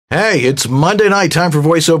Hey, it's Monday night, time for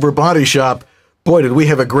VoiceOver Body Shop. Boy, did we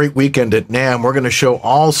have a great weekend at NAMM. We're going to show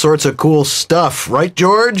all sorts of cool stuff, right,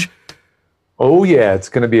 George? Oh, yeah, it's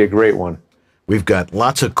going to be a great one. We've got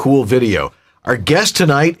lots of cool video. Our guest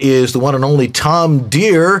tonight is the one and only Tom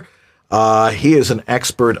Dheere. He is an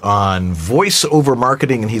expert on voiceover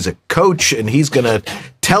marketing, and he's a coach, and he's going to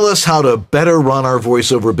tell us how to better run our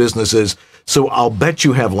voiceover businesses. So I'll bet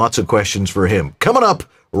you have lots of questions for him. Coming up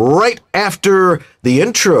right after the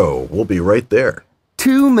intro. We'll be right there.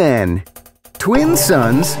 Two men, twin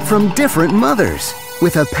sons from different mothers,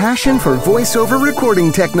 with a passion for voiceover recording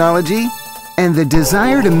technology and the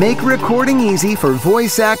desire to make recording easy for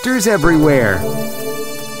voice actors everywhere.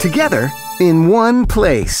 Together in one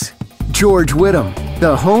place. George Whittam,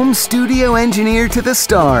 the home studio engineer to the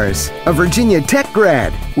stars, a Virginia Tech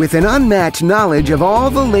grad with an unmatched knowledge of all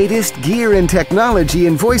the latest gear and technology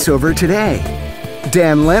in voiceover today.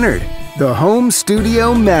 Dan Leonard, the home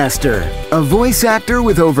studio master, a voice actor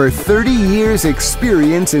with over 30 years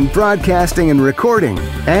experience in broadcasting and recording,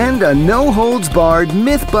 and a no-holds-barred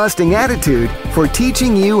myth-busting attitude for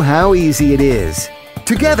teaching you how easy it is.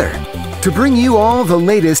 Together, to bring you all the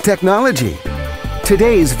latest technology.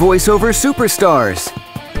 Today's voiceover superstars,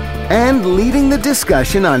 and leading the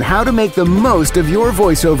discussion on how to make the most of your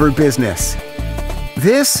voiceover business.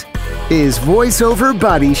 This is VoiceOver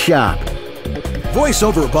Body Shop.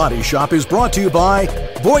 VoiceOver Body Shop is brought to you by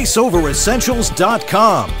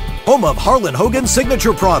VoiceOverEssentials.com, home of Harlan Hogan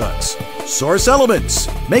signature products. Source Elements,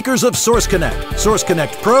 makers of Source Connect, Source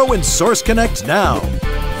Connect Pro, and Source Connect Now.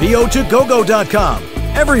 VO2GoGo.com,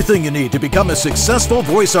 everything you need to become a successful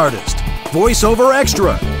voice artist. VoiceOver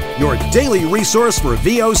Extra, your daily resource for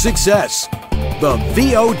VO success. The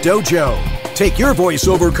VO Dojo, take your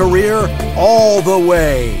voiceover career all the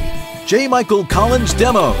way. J. Michael Collins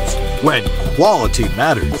Demos, when quality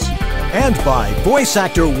matters. And by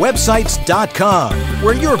VoiceActorWebsites.com,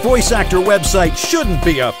 where your voice actor website shouldn't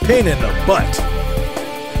be a pain in the butt.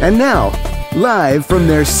 And now, live from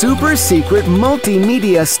their super secret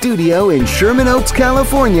multimedia studio in Sherman Oaks,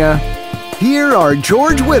 California, here are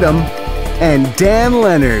George Whittam and Dan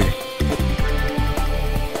Leonard.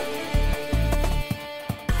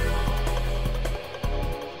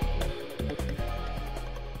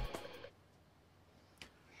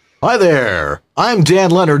 Hi there, I'm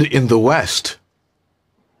Dan Leonard in the West.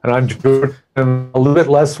 And I'm George, a little bit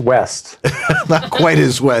less west. Not quite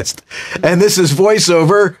as West. And this is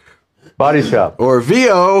VoiceOver Body Shop. Or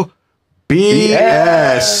VOBS.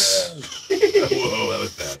 Whoa, that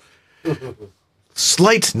was bad.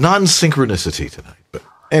 Slight non-synchronicity tonight, but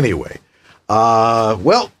anyway.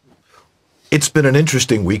 Well, it's been an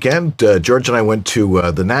interesting weekend. George and I went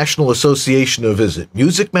to the National Association of, is it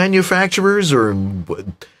music manufacturers, or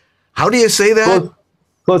how do you say that?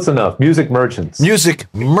 Close enough. Music merchants. Music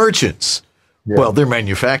merchants. Yeah. Well, they're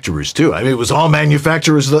manufacturers too. I mean, it was all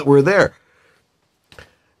manufacturers that were there.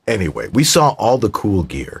 Anyway, we saw all the cool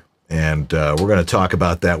gear, and we're going to talk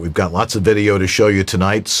about that. We've got lots of video to show you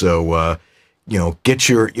tonight, so you know, get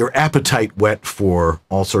your appetite wet for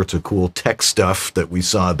all sorts of cool tech stuff that we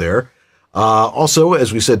saw there. Also,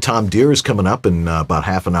 as we said, Tom Dheere is coming up in about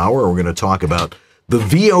half an hour. We're going to talk about the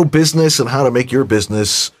VO business and how to make your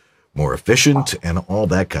business more efficient and all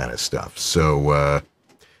that kind of stuff. So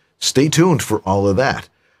stay tuned for all of that.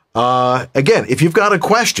 Again, if you've got a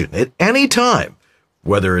question at any time,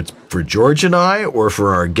 whether it's for George and I or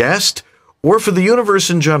for our guest or for the universe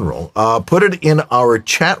in general, put it in our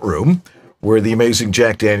chat room, where the amazing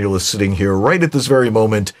Jack Daniel is sitting here right at this very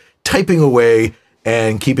moment, typing away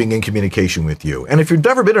and keeping in communication with you. And if you've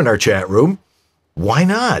never been in our chat room, why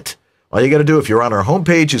not? All you got to do if you're on our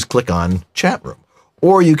homepage is click on chat room,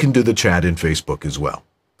 or you can do the chat in Facebook as well.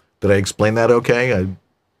 Did I explain that okay?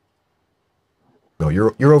 No,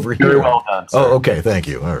 you're over here. Very well done, sir. Oh, okay. Thank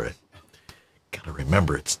you. All right. Got to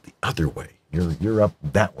remember it's the other way. You're up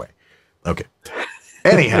that way. Okay.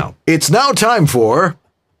 Anyhow, it's now time for...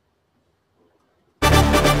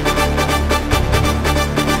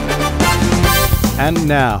 And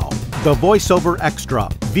now, the VoiceOver Extra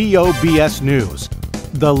VOBS News,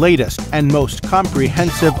 the latest and most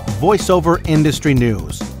comprehensive voiceover industry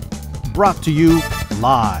news. Brought to you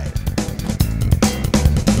live.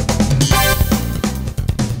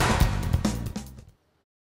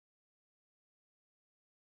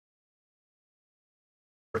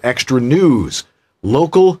 Extra news,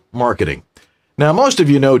 local marketing. Now, most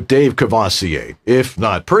of you know Dave Cavassier, if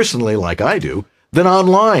not personally like I do, then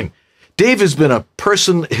online. Dave has been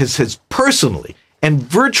has personally and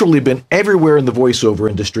virtually been everywhere in the voiceover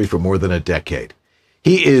industry for more than a decade.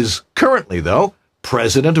 He is currently, though,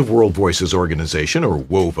 president of World Voices Organization, or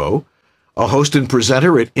WOVO, a host and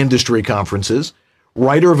presenter at industry conferences,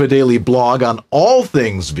 writer of a daily blog on all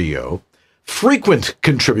things VO, frequent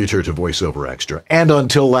contributor to VoiceOver Extra, and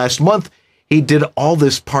until last month, he did all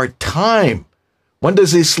this part-time. When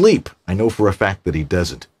does he sleep? I know for a fact that he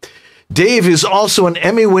doesn't. Dave is also an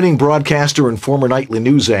Emmy-winning broadcaster and former nightly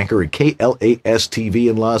news anchor at KLAS-TV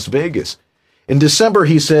in Las Vegas. In December,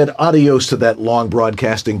 he said adios to that long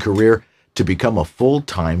broadcasting career to become a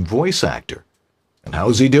full-time voice actor. And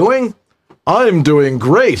how's he doing? I'm doing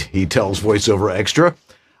great, he tells VoiceOver Extra.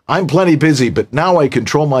 I'm plenty busy, but now I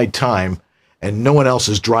control my time and no one else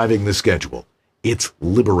is driving the schedule. It's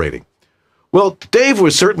liberating. Well, Dave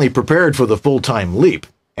was certainly prepared for the full-time leap.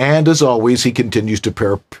 And as always, he continues to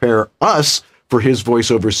prepare us for his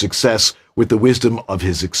voiceover success with the wisdom of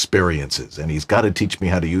his experiences. And he's got to teach me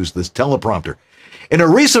how to use this teleprompter. In a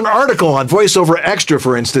recent article on VoiceOver Extra,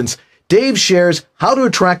 for instance, Dave shares how to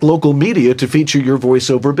attract local media to feature your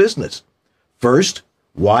voiceover business. First,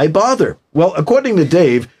 why bother? Well, according to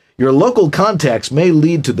Dave, your local contacts may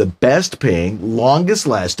lead to the best paying, longest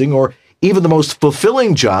lasting, or even the most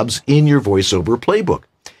fulfilling jobs in your voiceover playbook.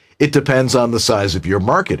 It depends on the size of your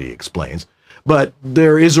market, he explains. But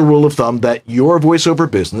there is a rule of thumb that your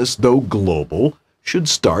voiceover business, though global, should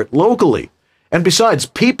start locally. And besides,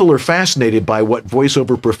 people are fascinated by what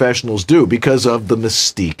voiceover professionals do because of the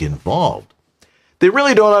mystique involved. They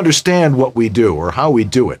really don't understand what we do or how we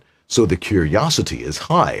do it, so the curiosity is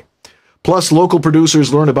high. Plus, local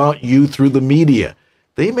producers learn about you through the media.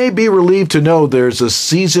 They may be relieved to know there's a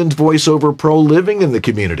seasoned voiceover pro living in the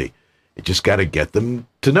community. You just got to get them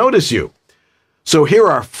to notice you. So here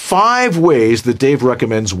are 5 ways that Dave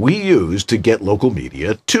recommends we use to get local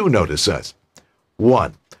media to notice us.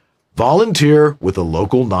 1. Volunteer with a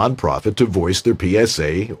local nonprofit to voice their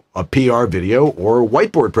PSA, a PR video, or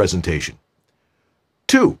whiteboard presentation.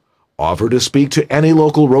 2. Offer to speak to any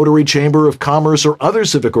local Rotary Chamber of Commerce or other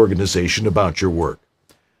civic organization about your work.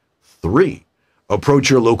 3. Approach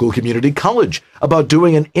your local community college about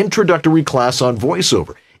doing an introductory class on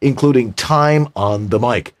voiceover, including time on the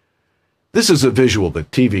mic. This is a visual that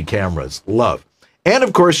TV cameras love. And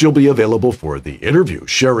of course, you'll be available for the interview,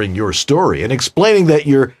 sharing your story and explaining that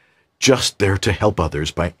you're just there to help others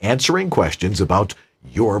by answering questions about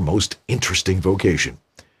your most interesting vocation.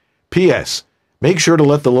 P.S. Make sure to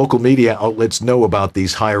let the local media outlets know about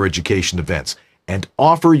these higher education events and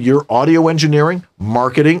offer your audio engineering,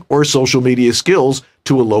 marketing, or social media skills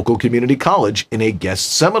to a local community college in a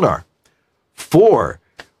guest seminar. 4.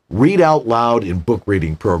 Read out loud in book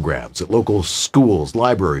reading programs at local schools,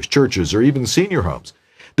 libraries, churches, or even senior homes.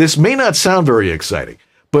 This may not sound very exciting,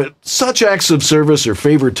 but such acts of service are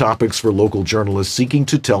favored topics for local journalists seeking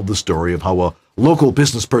to tell the story of how a local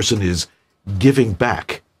business person is giving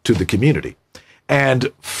back to the community.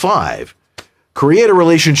 And 5, create a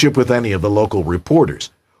relationship with any of the local reporters.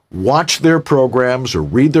 Watch their programs or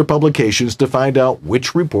read their publications to find out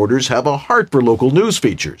which reporters have a heart for local news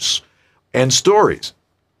features and stories.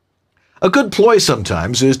 A good ploy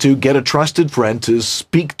sometimes is to get a trusted friend to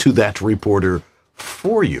speak to that reporter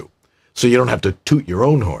for you, so you don't have to toot your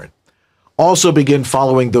own horn. Also begin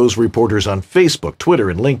following those reporters on Facebook,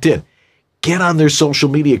 Twitter, and LinkedIn. Get on their social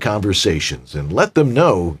media conversations and let them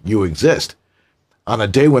know you exist. On a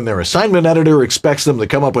day when their assignment editor expects them to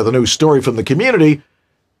come up with a new story from the community,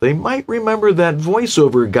 they might remember that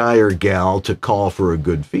voiceover guy or gal to call for a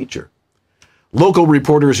good feature. Local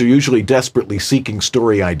reporters are usually desperately seeking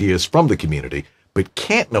story ideas from the community, but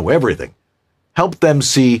can't know everything. Help them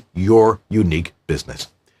see your unique business.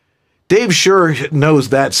 Dave sure knows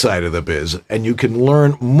that side of the biz, and you can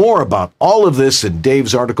learn more about all of this in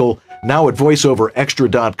Dave's article, now at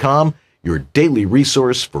voiceoverextra.com, your daily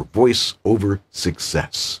resource for voiceover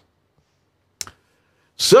success.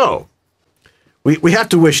 So, we have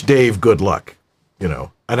to wish Dave good luck, you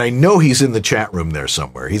know. And I know he's in the chat room there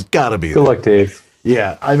somewhere. He's got to be there. Good luck, Dave.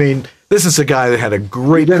 Yeah, I mean, this is a guy that had a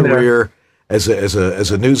great career as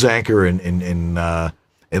a news anchor in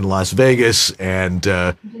Las Vegas, and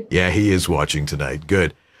yeah, he is watching tonight.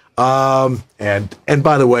 Good. And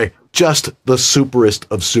by the way, just the superest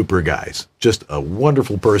of super guys. Just a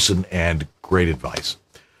wonderful person and great advice.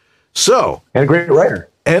 So, And a great writer.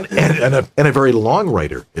 and a very long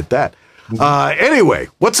writer at that. Anyway,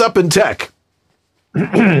 what's up in tech?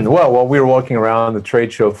 Well, while we were walking around the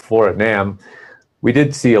trade show floor at NAMM, we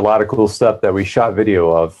did see a lot of cool stuff that we shot video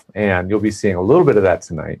of, and you'll be seeing a little bit of that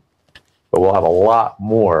tonight. But we'll have a lot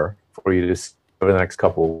more for you to see over the next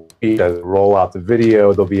couple of weeks as we roll out the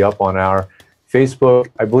video. They'll be up on our Facebook,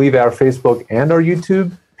 I believe our Facebook and our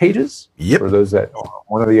YouTube pages. Yep. For those that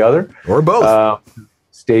one or the other. Or both.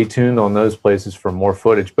 stay tuned on those places for more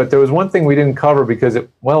footage. But there was one thing we didn't cover because it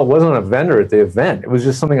wasn't a vendor at the event. It was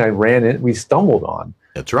just something we stumbled on.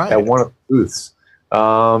 That's right. At one of the booths.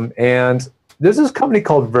 And there's this company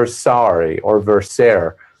called Versari or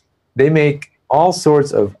Versaire. They make all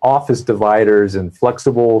sorts of office dividers and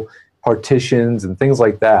flexible partitions and things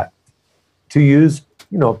like that to use,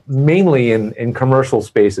 mainly in commercial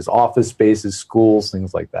spaces, office spaces, schools,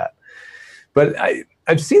 things like that. But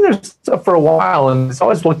I've seen their stuff for a while, and it's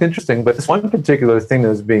always looked interesting. But this one particular thing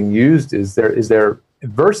that's being used is their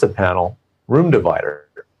Versa panel room divider.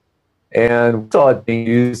 And we saw it being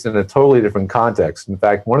used in a totally different context. In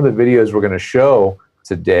fact, one of the videos we're going to show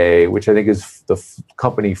today, which I think is the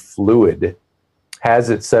company Fluid, has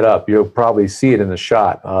it set up. You'll probably see it in the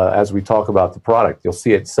shot as we talk about the product. You'll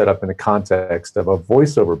see it set up in the context of a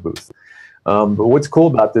voiceover booth. But what's cool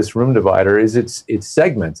about this room divider is it's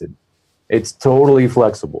segmented. It's totally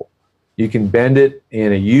flexible. You can bend it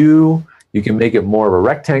in a U. You can make it more of a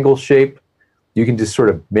rectangle shape. You can just sort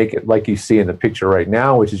of make it like you see in the picture right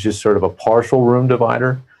now, which is just sort of a partial room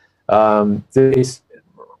divider. It's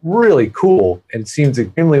really cool and seems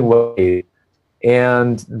extremely well made.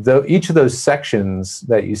 And each of those sections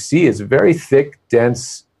that you see is very thick,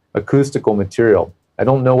 dense, acoustical material. I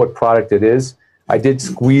don't know what product it is. I did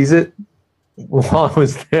squeeze it while I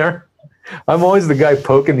was there. I'm always the guy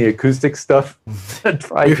poking the acoustic stuff.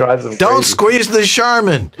 Try drives them Don't crazy. squeeze the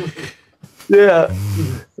Charmin. Yeah,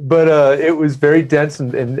 but it was very dense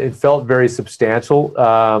and it felt very substantial.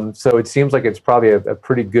 So it seems like it's probably a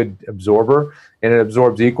pretty good absorber, and it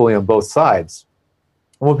absorbs equally on both sides.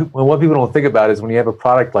 And what people don't think about is when you have a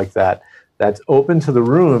product like that that's open to the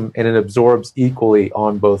room and it absorbs equally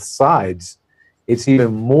on both sides, it's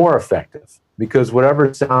even more effective because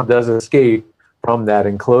whatever sound does escape from that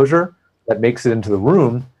enclosure that makes it into the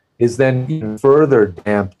room is then even further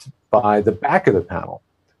damped by the back of the panel.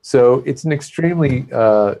 So it's an extremely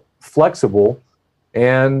flexible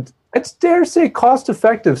and, I dare say,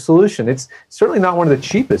 cost-effective solution. It's certainly not one of the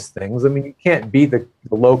cheapest things. I mean, you can't beat the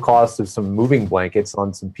low cost of some moving blankets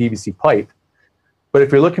on some PVC pipe. But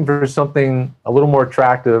if you're looking for something a little more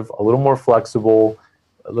attractive, a little more flexible,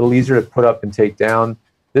 a little easier to put up and take down,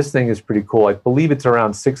 this thing is pretty cool. I believe it's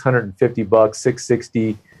around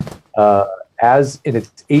 $650, $660, and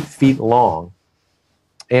it's 8 feet long.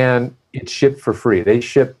 And it's shipped for free. They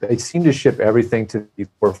seem to ship everything to these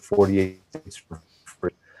 48 states for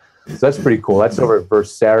free. So that's pretty cool. That's over at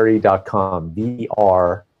versari.com,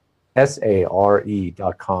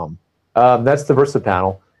 VRSARE.com. That's the Versa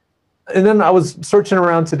panel. And then I was searching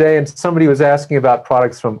around today, and somebody was asking about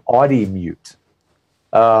products from AudiMute.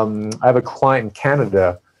 I have a client in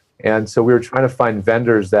Canada, and so we were trying to find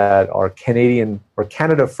vendors that are Canadian or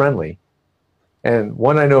Canada friendly. And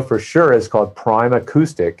one I know for sure is called Prime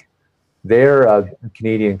Acoustic. They're a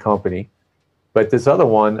Canadian company. But this other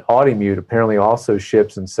one, AudiMute, apparently also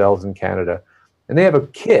ships and sells in Canada. And they have a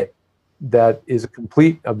kit that is a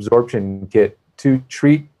complete absorption kit to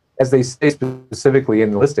treat, as they say specifically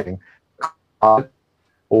in the listing,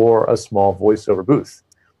 or a small voiceover booth.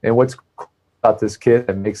 And what's cool about this kit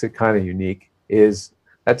that makes it kind of unique is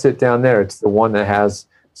that's it down there. It's the one that has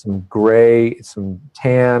some gray, some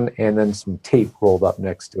tan, and then some tape rolled up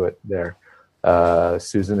next to it there.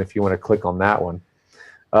 Susan, if you want to click on that one.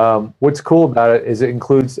 What's cool about it is it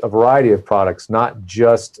includes a variety of products, not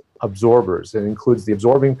just absorbers. It includes the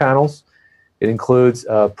absorbing panels. It includes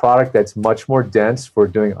a product that's much more dense for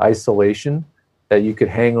doing isolation that you could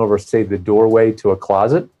hang over, say, the doorway to a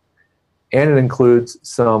closet. And it includes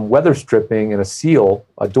some weather stripping and a seal,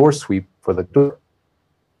 a door sweep for the door.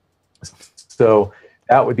 So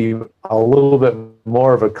that would be a little bit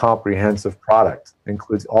more of a comprehensive product. It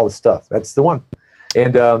includes all the stuff. That's the one.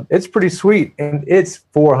 And it's pretty sweet, and it's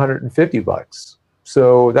 $450.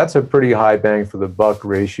 So that's a pretty high bang for the buck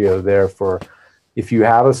ratio there for if you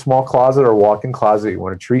have a small closet or walk-in closet you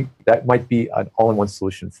want to treat, that might be an all-in-one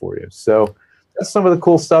solution for you. So that's some of the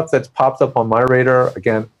cool stuff that's popped up on my radar.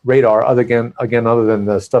 Again, other than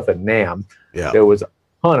the stuff at NAMM. Yeah. There was a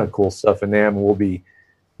ton of cool stuff at NAMM. We'll be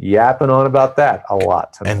yapping on about that a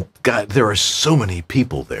lot tonight. And God, there are so many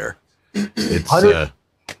people there. It's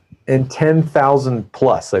 110,000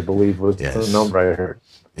 plus, I believe, was Yes. the number I heard.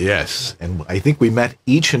 Yes, and I think we met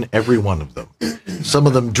each and every one of them. Some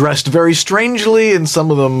of them dressed very strangely, and some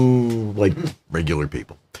of them like regular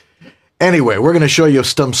people. Anyway, we're going to show you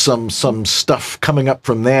some stuff coming up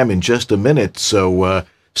from them in just a minute, so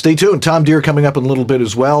stay tuned. Tom Dheere coming up in a little bit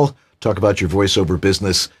as well. Talk about your voiceover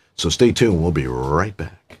business, so stay tuned. We'll be right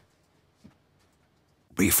back.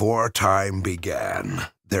 Before time began,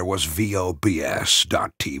 there was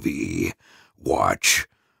VOBS.TV. Watch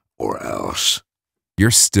or else. You're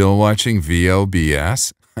still watching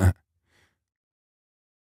VOBS?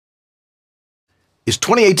 Is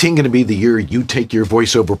 2018 going to be the year you take your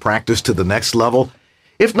voiceover practice to the next level?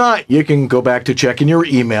 If not, you can go back to checking your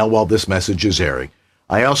email while this message is airing.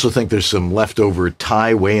 I also think there's some leftover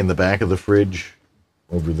Thai way in the back of the fridge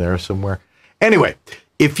over there somewhere. Anyway,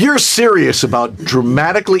 if you're serious about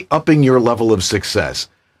dramatically upping your level of success,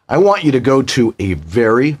 I want you to go to a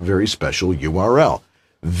very, very special URL.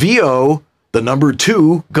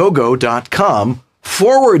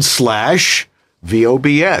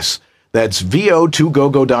 VO2gogo.com/VOBS. That's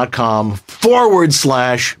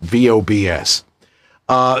VO2gogo.com/VOBS.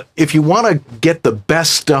 If you want to get the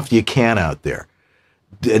best stuff you can out there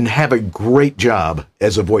and have a great job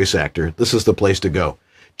as a voice actor, this is the place to go.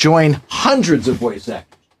 Join hundreds of voice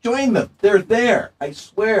actors. Join them. They're there. I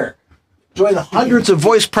swear. Join the hundreds of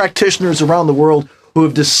voice practitioners around the world who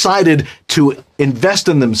have decided to invest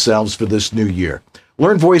in themselves for this new year.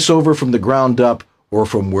 Learn voiceover from the ground up, or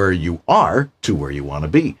from where you are to where you want to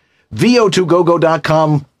be.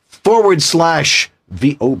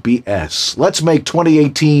 VO2gogo.com/VOBS. Let's make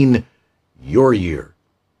 2018 your year.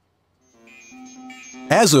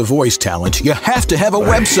 As a voice talent, you have to have a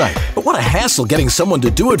website. But what a hassle getting someone to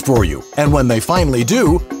do it for you. And when they finally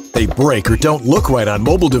do, they break or don't look right on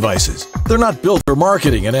mobile devices. They're not built for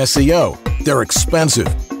marketing and SEO. They're expensive.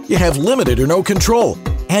 You have limited or no control.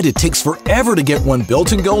 And it takes forever to get one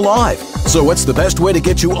built and go live. So what's the best way to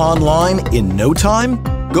get you online in no time?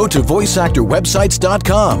 Go to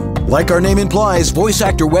voiceactorwebsites.com. Like our name implies,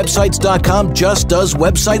 voiceactorwebsites.com just does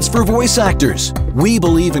websites for voice actors. We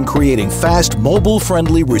believe in creating fast,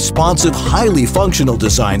 mobile-friendly, responsive, highly functional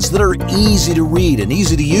designs that are easy to read and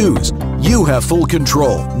easy to use. You have full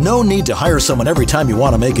control. No need to hire someone every time you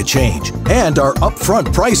want to make a change. And our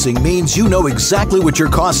upfront pricing means you know exactly what your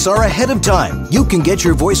costs are ahead of time. You can get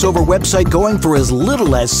your voiceover website going for as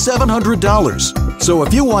little as $700. So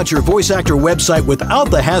if you want your voice actor website without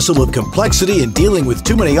the hassle of complexity and dealing with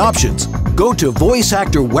too many options, go to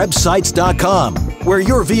voiceactorwebsites.com, where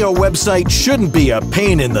your VO website shouldn't be a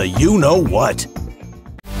pain in the you-know-what.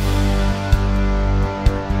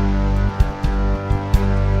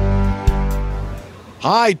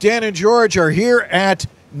 Hi, Dan and George are here at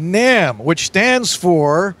NAMM, which stands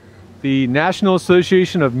for The National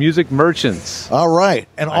Association of Music Merchants. All right.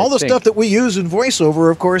 And all the stuff that we use in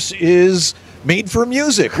voiceover, of course, is made for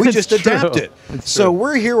music. We just adapt it. So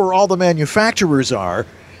we're here where all the manufacturers are,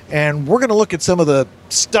 and we're going to look at some of the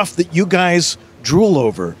stuff that you guys drool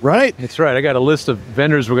over, right? That's right. I got a list of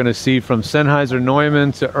vendors we're going to see, from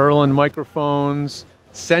Sennheiser-Neumann to Erlen microphones,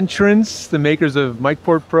 Centrance, the makers of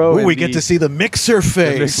MicPort Pro. Ooh, we get to see the mixer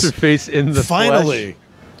face. The mixer face in the finally. flesh.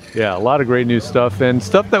 Yeah, a lot of great new stuff, and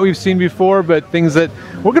stuff that we've seen before, but things that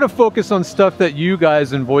we're going to focus on, stuff that you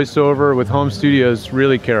guys in voiceover with home studios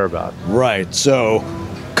really care about. Right. So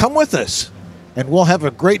come with us, and we'll have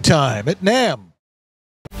a great time at NAMM.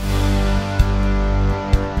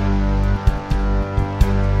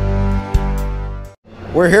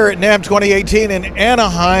 We're here at NAMM 2018 in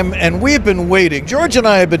Anaheim, and we've been waiting. George and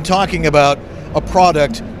I have been talking about a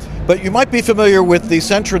product, but you might be familiar with the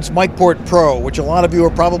Centrance MicPort Pro, which a lot of you are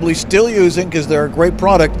probably still using because they're a great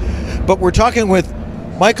product. But we're talking with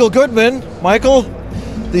Michael Goodman. Michael,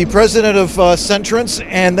 the president of Centrance,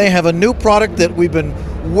 and they have a new product that we've been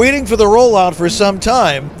waiting for the rollout for some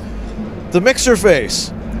time, the mixer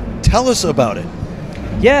face. Tell us about it.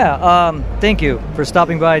 Yeah, thank you for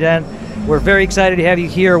stopping by, Dan. We're very excited to have you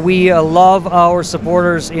here. We love our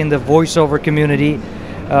supporters in the voiceover community.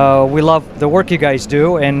 We love the work you guys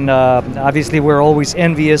do, and obviously we're always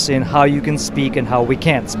envious in how you can speak and how we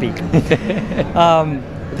can't speak.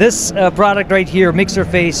 This product right here, Mixer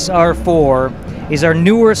Face R4, is our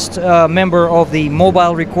newest member of the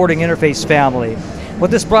mobile recording interface family.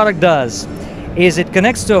 What this product does is it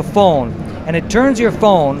connects to a phone, and it turns your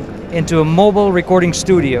phone into a mobile recording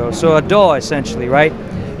studio, so a DAW essentially, right?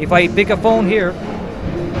 If I pick a phone here,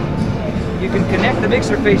 you can connect the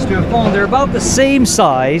mixer face to a phone. They're about the same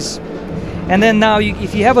size. And then now,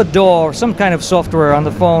 if you have a DAW or some kind of software on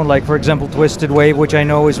the phone, like for example Twisted Wave, which I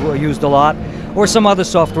know is used a lot, or some other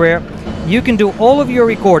software, you can do all of your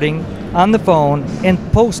recording on the phone and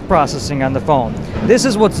post-processing on the phone. This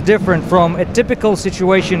is what's different from a typical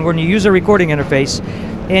situation when you use a recording interface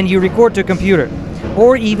and you record to a computer.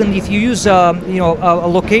 Or even if you use a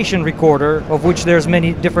location recorder, of which there's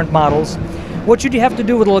many different models. What you have to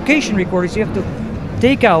do with a location recorder is you have to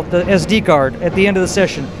take out the SD card at the end of the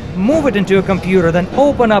session, move it into a computer, then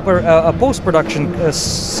open up a post-production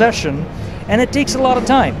session, and it takes a lot of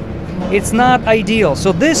time. It's not ideal.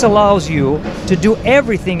 So this allows you to do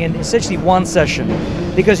everything in essentially one session.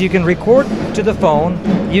 because you can record to the phone,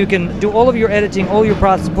 you can do all of your editing, all your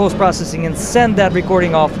post-processing, and send that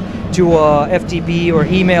recording off to FTP or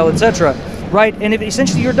email, etc. Right? And if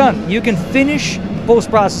essentially you're done, you can finish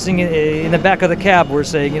post-processing in the back of the cab, we're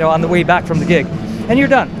saying, you know, on the way back from the gig, and you're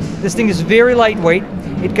done. This thing is very lightweight.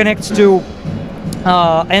 It connects to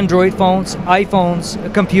Android phones,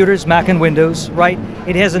 iPhones, computers, Mac and Windows, right?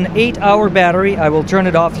 It has an 8-hour battery. I will turn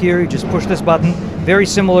it off here. You just push this button. Very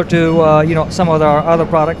similar to you know, some of our other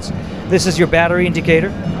products. This is your battery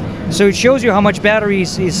indicator. So it shows you how much battery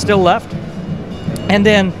is still left. And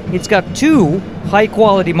then it's got 2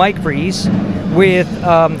 high-quality mic pre's with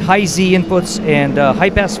high Z inputs and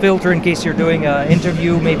high-pass filter in case you're doing an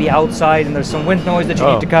interview, maybe outside, and there's some wind noise that you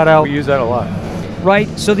need to cut out. We use that a lot. Right,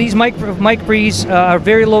 so these mic pre's are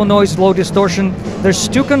very low noise, low distortion. There's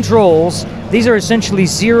 2 controls. These are essentially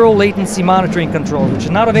zero latency monitoring controls, which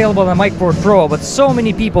is not available on the MicPort Pro, but so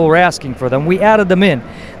many people were asking for them. We added them in.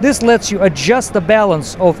 This lets you adjust the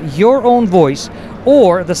balance of your own voice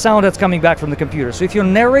or the sound that's coming back from the computer. So if you're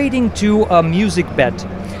narrating to a music bed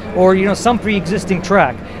or, you know, some pre-existing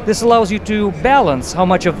track, this allows you to balance how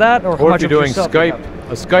much of that or how much if of you're doing yourself Skype.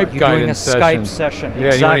 A Skype guidance session. Skype session. Yeah,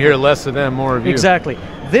 exactly. you want to hear less of them, more of you. Exactly.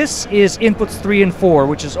 This is inputs 3 and 4,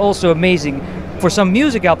 which is also amazing for some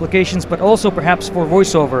music applications, but also perhaps for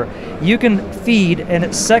voiceover. You can feed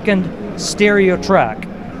a second stereo track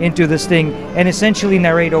into this thing and essentially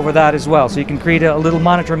narrate over that as well. So you can create a little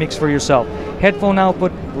monitor mix for yourself. Headphone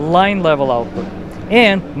output, line level output,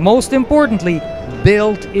 and most importantly,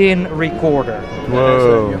 built-in recorder.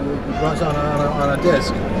 Whoa. It runs on a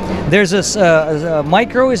disc. There's a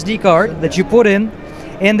micro SD card that you put in,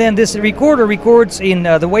 and then this recorder records in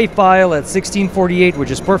the WAV file at 1648, which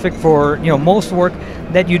is perfect for, you know, most work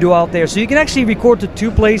that you do out there. So you can actually record to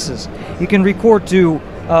 2 places. You can record to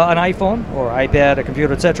an iPhone or iPad, a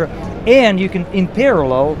computer, etc., and you can, in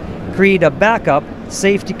parallel, create a backup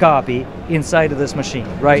safety copy inside of this machine,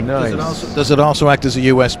 right? Nice. Does it also act as a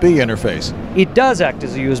USB interface? It does act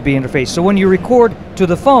as a USB interface. So when you record to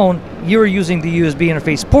the phone, you're using the USB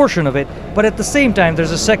interface portion of it, but at the same time,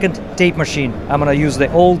 there's a second tape machine. I'm going to use the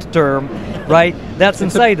old term, right? That's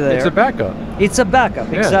inside of there. It's a backup. It's a backup,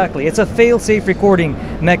 Yeah. exactly. It's a fail-safe recording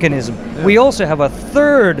mechanism. Yeah. We also have a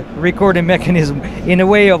third recording mechanism in a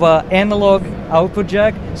way of an analog output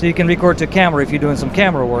jack, so you can record to camera if you're doing some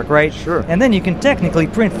camera work, right? Sure. And then you can technically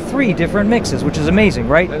print 3 different mixes, which is amazing,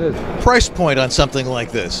 right? That is. Price point on something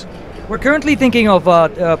like this? We're currently thinking of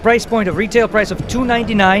a price point of retail price of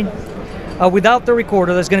 $299 without the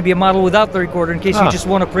recorder. There's going to be a model without the recorder in case you just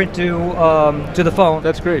want to print to the phone.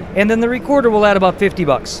 That's great. And then the recorder will add about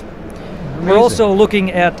 $50. We're also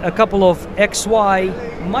looking at a couple of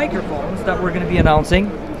XY microphones that we're going to be announcing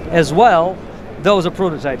as well. Those are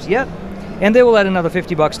prototypes yet. And they will add another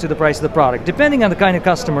 $50 to the price of the product. Depending on the kind of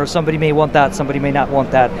customer, somebody may want that, somebody may not want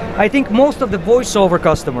that. I think most of the voiceover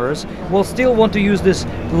customers will still want to use this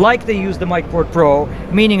like they use the MicPort Pro,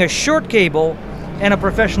 meaning a short cable and a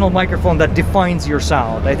professional microphone that defines your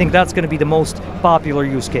sound. I think that's going to be the most popular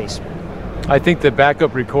use case. I think the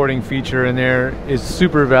backup recording feature in there is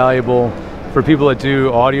super valuable for people that do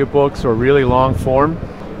audiobooks or really long form.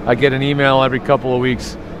 I get an email every couple of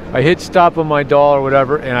weeks. I hit stop on my DAW or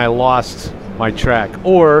whatever, and I lost my track.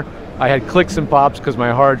 Or I had clicks and pops because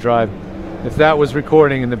my hard drive. If that was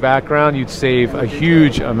recording in the background, you'd save a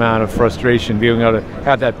huge amount of frustration being able to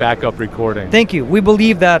have that backup recording. Thank you. We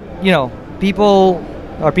believe that, you know, people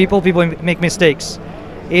make mistakes.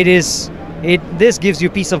 This gives you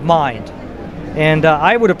peace of mind. And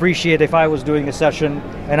I would appreciate if I was doing a session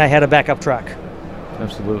and I had a backup track.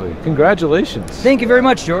 Absolutely. Congratulations. Thank you very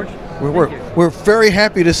much, George. We're very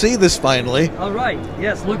happy to see this finally. All right.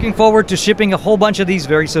 Yes, looking forward to shipping a whole bunch of these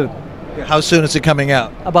very soon. How soon is it coming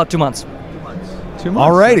out? About 2 months. 2 months.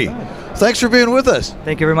 All righty. Thanks for being with us.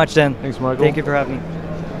 Thank you very much, Dan. Thanks, Michael. Thank you for having me.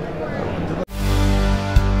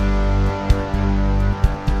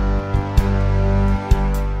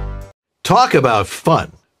 Talk about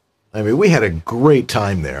fun. I mean, we had a great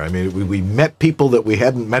time there. I mean, we met people that we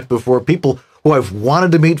hadn't met before, people who I've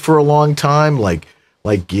wanted to meet for a long time, like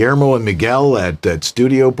Guillermo and Miguel at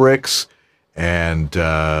Studio Bricks, and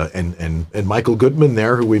Michael Goodman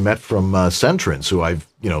there, who we met from Centrance, who I've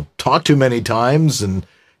talked to many times, and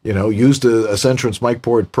used a Centrance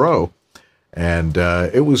MicPort Pro, and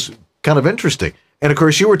it was kind of interesting. And of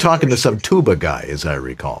course, you were talking to some tuba guy, as I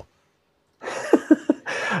recall.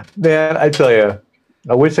 Man, I tell you,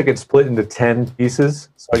 I wish I could split into 10 pieces.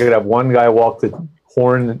 So I could have one guy walk the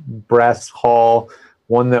horn brass hall,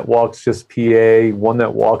 one that walks just PA, one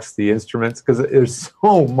that walks the instruments, because there's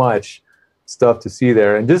so much stuff to see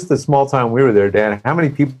there. And just the small time we were there, Dan, how many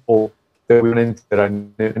people that we went into that I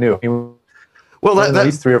knew. I mean, Well, at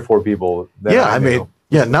least 3 or 4 people. That yeah, I mean,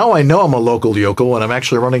 yeah. Now I know I'm a local yokel, and I'm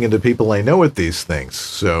actually running into people I know at these things.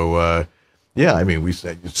 So, yeah, I mean, we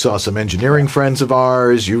saw some engineering friends of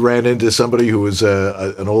ours. You ran into somebody who was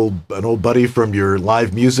an old buddy from your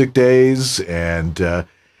live music days, and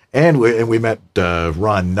we met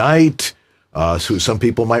Ron Knight, who some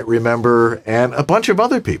people might remember, and a bunch of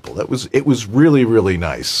other people. It was really, really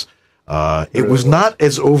nice. It was not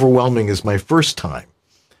as overwhelming as my first time.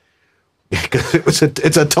 Because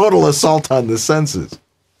it's a total assault on the senses.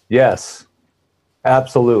 Yes,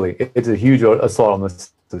 absolutely. It's a huge assault on the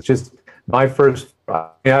senses. It's just my first.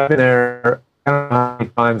 I've been there I don't know how many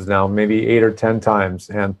times now, maybe 8 or 10 times,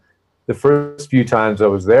 and the first few times I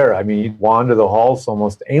was there, I mean, you wander the halls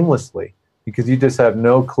almost aimlessly because you just have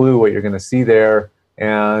no clue what you're going to see there,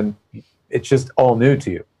 and it's just all new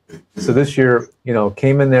to you. So this year,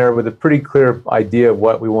 came in there with a pretty clear idea of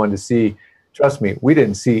what we wanted to see. Trust me, we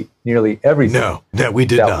didn't see nearly everything. No, we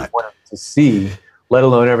did not. We wanted to see, let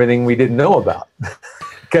alone everything we didn't know about.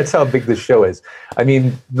 That's how big the show is. I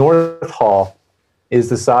mean, North Hall is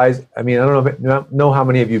the size. I mean, I don't know how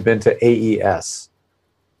many of you have been to AES.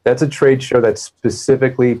 That's a trade show that's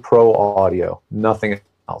specifically pro audio, nothing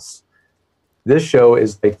else. This show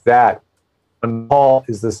is like that. One hall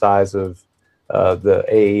is the size of the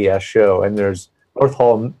AES show, and there's North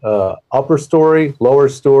Hall upper story, lower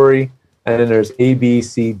story, and then there's A, B,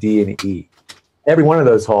 C, D, and E. Every one of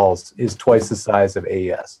those halls is twice the size of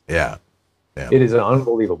AES. Yeah. Yeah. It is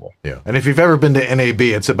unbelievable. Yeah. And if you've ever been to NAB,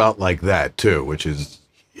 it's about like that too, which is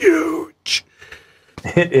huge.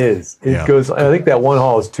 It is. It goes. I think that one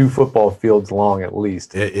hall is 2 football fields long at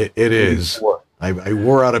least. It is. I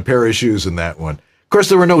wore out a pair of shoes in that one. Of course,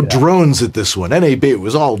 there were no drones at this one. NAB, it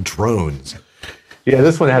was all drones. Yeah,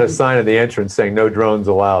 this one had a sign at the entrance saying no drones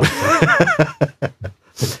allowed.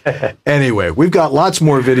 Anyway, we've got lots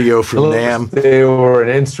more video from NAMM. They were an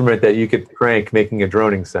instrument that you could crank, making a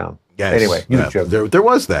droning sound. Yes. Anyway, there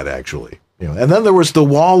was that actually. And then there was the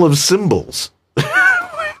wall of cymbals,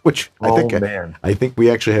 which I think we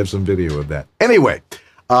actually have some video of that. Anyway,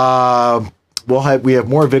 we have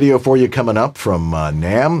more video for you coming up from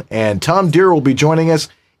NAMM, and Tom Dheere will be joining us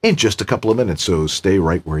in just a couple of minutes. So stay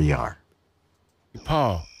right where you are.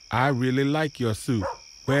 Paul, I really like your suit.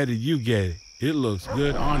 Where did you get it? It looks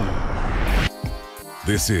good on you.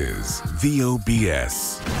 This is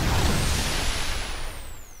VOBS.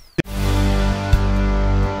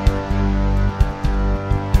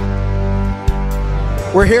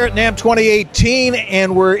 We're here at NAMM 2018,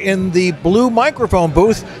 and we're in the blue microphone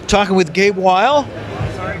booth talking with Gabe Weil.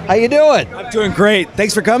 How you doing? I'm doing great.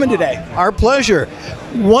 Thanks for coming today. Our pleasure.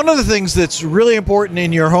 One of the things that's really important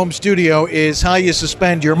in your home studio is how you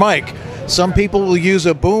suspend your mic. Some people will use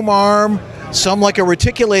a boom arm, some like a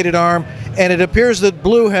reticulated arm, and it appears that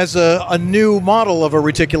Blue has a new model of a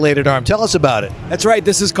reticulated arm. Tell us about it. That's right.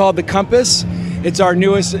 This is called the Compass. It's our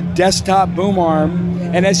newest desktop boom arm.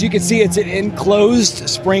 And as you can see, it's an enclosed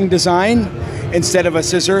spring design instead of a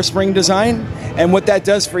scissor spring design. And what that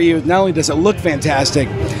does for you, not only does it look fantastic,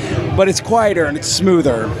 but it's quieter and it's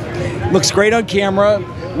smoother. Looks great on camera.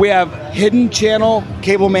 We have hidden channel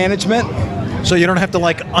cable management. So you don't have to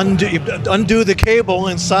like undo the cable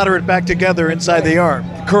and solder it back together inside the arm.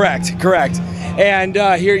 Correct. And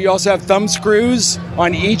here you also have thumb screws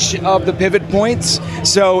on each of the pivot points.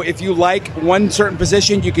 So if you like one certain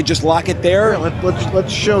position, you could just lock it there. Yeah,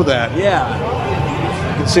 let's show that.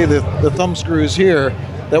 Yeah. You can see the thumb screws here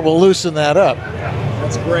that will loosen that up.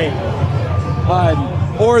 That's great.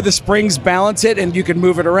 Or the springs balance it and you can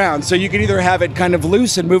move it around. So you can either have it kind of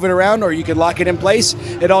loose and move it around, or you can lock it in place.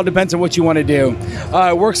 It all depends on what you want to do.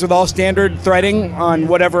 It works with all standard threading on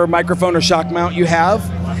whatever microphone or shock mount you have.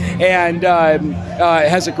 And it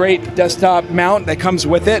has a great desktop mount that comes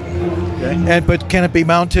with it. Okay. But can it be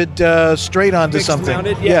mounted straight onto something?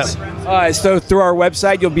 Mounted, yes. So through our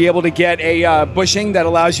website, you'll be able to get a bushing that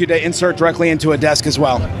allows you to insert directly into a desk as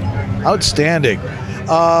well. Outstanding.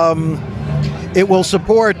 It will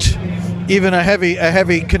support even a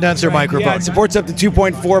heavy condenser microphone. Yeah, it supports up to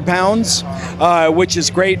 2.4 pounds, which is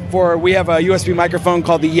great for, we have a USB microphone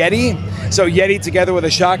called the Yeti. So Yeti together with a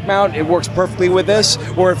shock mount, it works perfectly with this.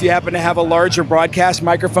 Or if you happen to have a larger broadcast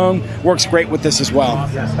microphone, works great with this as well.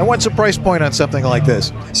 And what's the price point on something like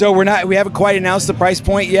this? So we haven't quite announced the price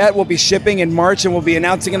point yet. We'll be shipping in March and we'll be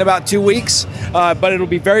announcing in about 2 weeks. But it'll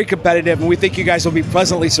be very competitive and we think you guys will be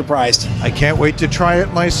pleasantly surprised. I can't wait to try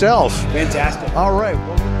it myself. Fantastic. All right.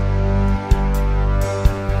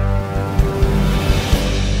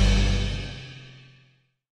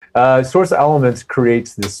 Source Elements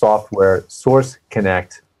creates the software Source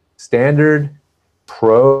Connect Standard,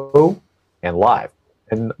 Pro, and live,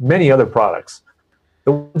 and many other products.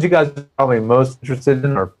 The ones you guys are probably most interested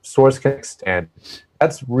in are Source Connect Stand.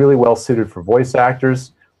 That's really well suited for voice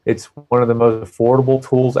actors. It's one of the most affordable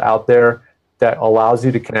tools out there that allows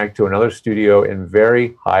you to connect to another studio in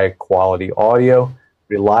very high quality audio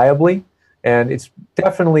reliably. And it's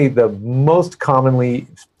definitely the most commonly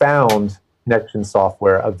found connection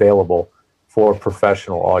software available for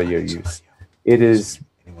professional audio use. It is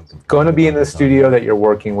going to be in the studio that you're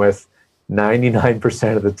working with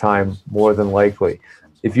 99% of the time, more than likely.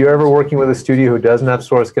 If you're ever working with a studio who doesn't have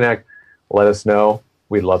Source Connect, let us know.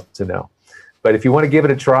 We'd love to know. But if you want to give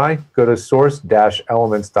it a try, go to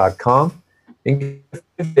source-elements.com and get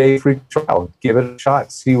a 50-day free trial. Give it a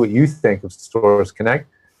shot. See what you think of Source Connect.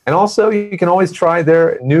 And also, you can always try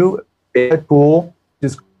their new beta tool,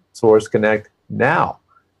 which is Source Connect Now.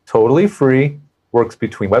 Totally free, works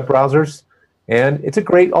between web browsers, and it's a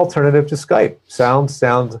great alternative to Skype.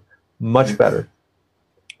 Sounds much better.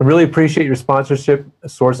 I really appreciate your sponsorship,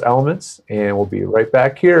 Source Elements, and we'll be right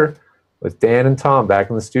back here with Dan and Tom back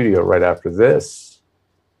in the studio right after this.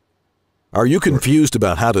 Are you confused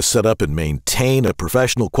about how to set up and maintain a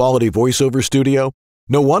professional quality voiceover studio?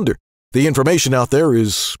 No wonder. The information out there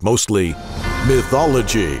is mostly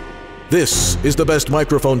mythology. This is the best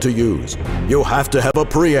microphone to use. You have to have a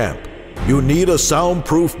preamp. You need a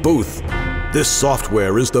soundproof booth. This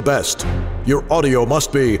software is the best. Your audio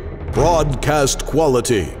must be broadcast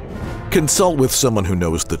quality. Consult with someone who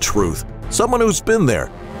knows the truth. Someone who's been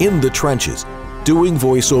there, in the trenches, doing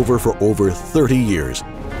voiceover for over 30 years.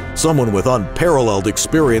 Someone with unparalleled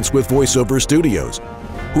experience with voiceover studios,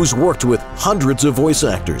 who's worked with hundreds of voice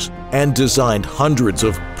actors and designed hundreds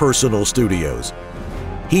of personal studios.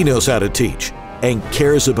 He knows how to teach and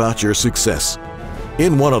cares about your success.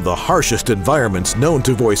 In one of the harshest environments known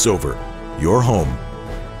to voiceover, your home.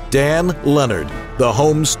 Dan Leonard, the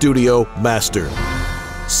Home Studio Master.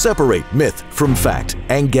 Separate myth from fact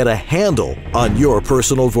and get a handle on your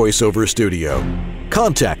personal voiceover studio.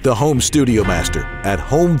 Contact the Home Studio Master at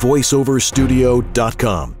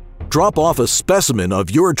homevoiceoverstudio.com. Drop off a specimen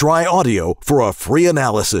of your dry audio for a free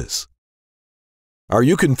analysis. Are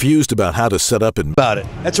you confused about how to set up and about it?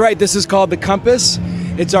 That's right. This is called the Compass.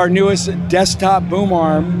 It's our newest desktop boom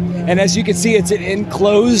arm. And as you can see, it's an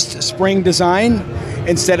enclosed spring design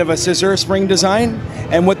instead of a scissor spring design.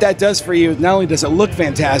 And what that does for you, not only does it look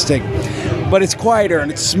fantastic, but it's quieter and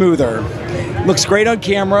it's smoother. Looks great on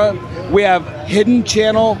camera. We have hidden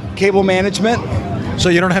channel cable management. So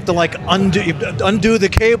you don't have to like undo the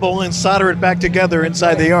cable and solder it back together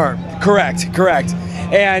inside the arm. Correct.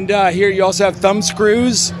 And here you also have thumb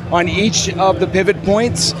screws on each of the pivot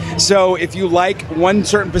points. So if you like one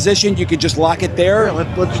certain position, you can just lock it there.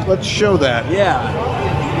 Yeah, let's show that.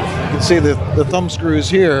 Yeah. You can see the thumb screws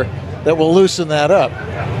here that will loosen that up.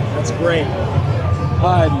 That's great.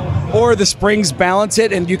 Or the springs balance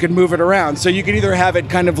it and you can move it around. So you can either have it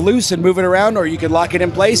kind of loose and move it around, or you can lock it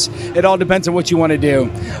in place. It all depends on what you want to do.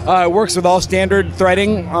 It works with all standard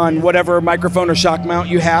threading on whatever microphone or shock mount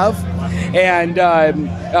you have. And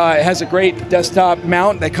it has a great desktop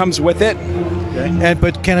mount that comes with it. Okay.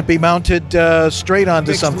 But can it be mounted straight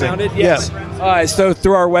onto Fixed something? Mounted, yes. Yeah. So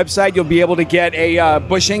through our website, you'll be able to get a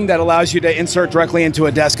bushing that allows you to insert directly into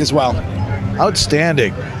a desk as well.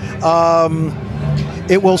 Outstanding.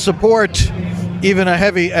 It will support even a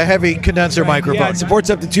heavy condenser microphone. Yeah, it supports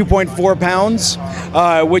up to 2.4 pounds,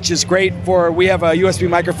 which is great for, we have a USB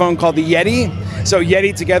microphone called the Yeti. So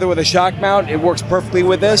Yeti together with a shock mount, it works perfectly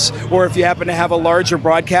with this. Or if you happen to have a larger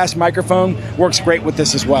broadcast microphone, works great with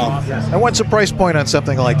this as well. And what's the price point on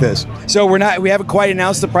something like this? So we haven't quite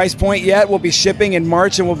announced the price point yet. We'll be shipping in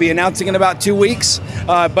March and we'll be announcing in about 2 weeks.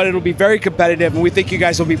 But it'll be very competitive and we think you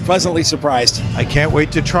guys will be pleasantly surprised. I can't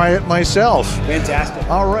wait to try it myself. Fantastic.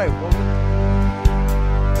 All right.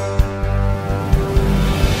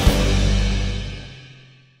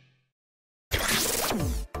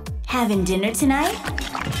 Having dinner tonight?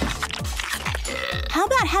 How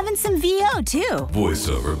about having some VO too?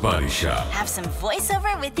 VoiceOver Body Shop. Have some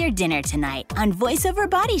voiceover with your dinner tonight on VoiceOver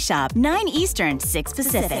Body Shop, 9 Eastern, 6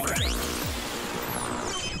 Pacific.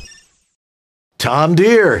 Tom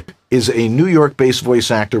Dheere is a New York-based voice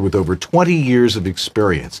actor with over 20 years of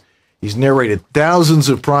experience. He's narrated thousands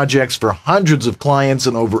of projects for hundreds of clients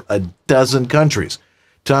in over a dozen countries.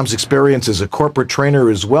 Tom's experience as a corporate trainer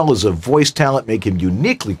as well as a voice talent make him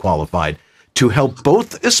uniquely qualified to help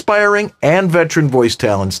both aspiring and veteran voice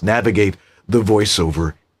talents navigate the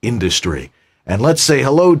voiceover industry. And let's say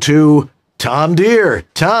hello to Tom Dheere.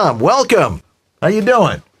 Tom, welcome. How you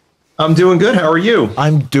doing? I'm doing good. How are you?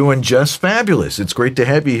 I'm doing just fabulous. It's great to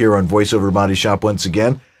have you here on VoiceOver Body Shop once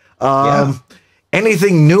again.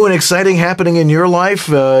 Anything new and exciting happening in your life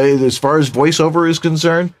as far as voiceover is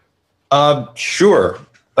concerned? Sure.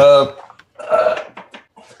 I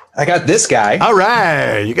got this guy. All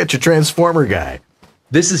right. You got your Transformer guy.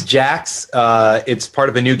 This is Jax. It's part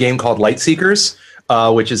of a new game called Light Seekers,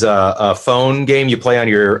 which is a phone game you play on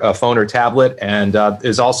your phone or tablet. And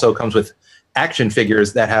it also comes with action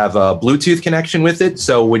figures that have a Bluetooth connection with it.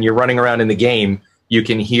 So when you're running around in the game, you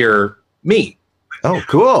can hear me. Oh,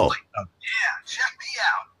 cool. Yeah, check me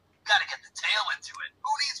out. Gotta get the tail into it.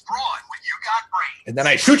 Who needs brawn when you got brains? And then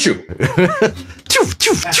I shoot you.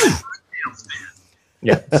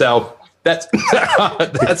 Yeah, so that's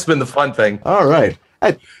that's been the fun thing. All right.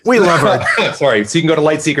 We love our... Sorry. So you can go to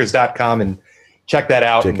lightseekers.com and check that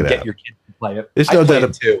out and get your kids to play it. It's no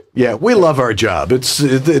doubt too. Yeah, we love our job.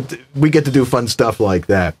 We get to do fun stuff like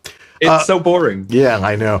that. It's so boring. Yeah,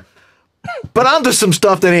 I know. But on to some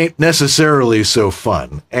stuff that ain't necessarily so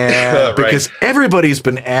fun. And because everybody's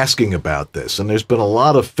been asking about this, and there's been a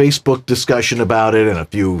lot of Facebook discussion about it and a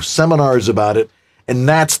few seminars about it, and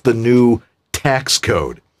that's the new tax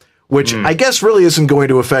code, which I guess really isn't going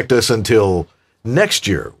to affect us until next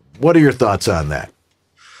year. What are your thoughts on that?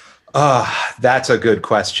 That's a good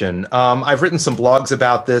question. I've written some blogs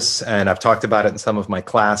about this, and I've talked about it in some of my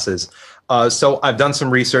classes. So I've done some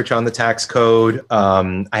research on the tax code.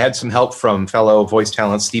 I had some help from fellow voice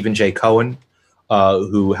talent Stephen J. Cohen,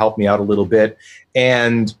 who helped me out a little bit.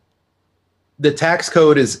 And the tax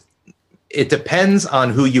code it depends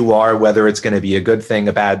on who you are, whether it's going to be a good thing,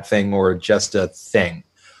 a bad thing, or just a thing.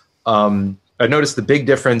 I noticed the big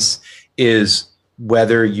difference is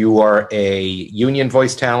whether you are a union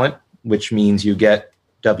voice talent, which means you get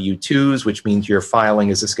W-2s, which means you're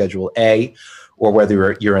filing as a Schedule A, or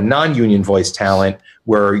whether you're a non-union voice talent,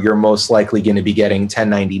 where you're most likely going to be getting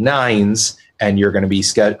 1099s and you're going to be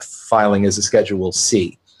filing as a Schedule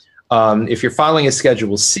C. If you're filing as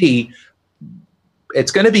Schedule C,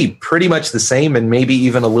 it's going to be pretty much the same and maybe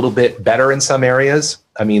even a little bit better in some areas.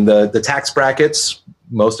 I mean, the tax brackets,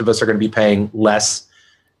 most of us are going to be paying less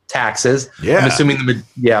taxes. Yeah. I'm assuming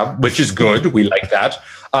which is good. We like that.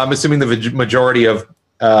 I'm assuming the majority of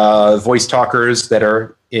voice talkers that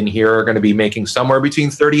are in here are going to be making somewhere between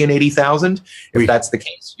 30 and 80,000. If that's the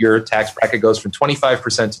case, your tax bracket goes from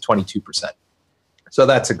 25% to 22%. So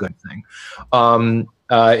that's a good thing.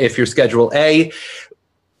 If you're Schedule A,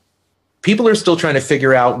 people are still trying to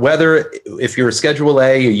figure out whether, if you're a Schedule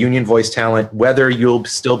A union voice talent, whether you'll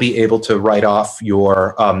still be able to write off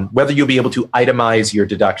your, whether you'll be able to itemize your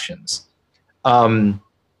deductions.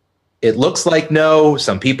 It looks like no.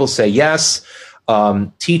 Some people say yes.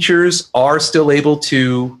 Teachers are still able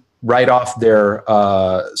to write off their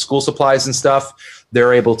school supplies and stuff.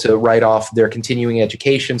 They're able to write off their continuing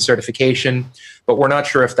education certification, but we're not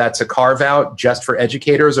sure if that's a carve out just for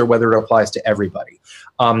educators or whether it applies to everybody.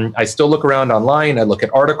 I still look around online. I look at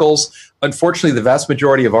articles. Unfortunately, the vast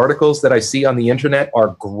majority of articles that I see on the internet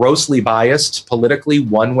are grossly biased politically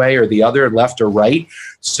one way or the other, left or right.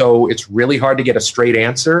 So it's really hard to get a straight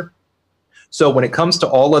answer. So when it comes to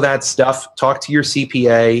all of that stuff, talk to your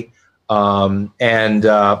CPA. I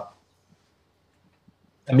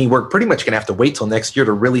mean, we're pretty much going to have to wait till next year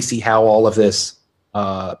to really see how all of this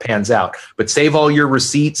pans out. But save all your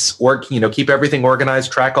receipts, or keep everything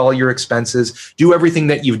organized, track all your expenses, do everything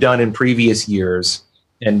that you've done in previous years,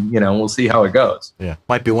 and we'll see how it goes. Yeah,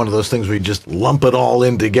 might be one of those things where you just lump it all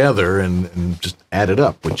in together and just add it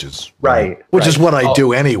up, which is is what I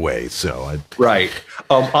do anyway. So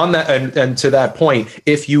on that and to that point,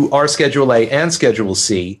 if you are Schedule A and Schedule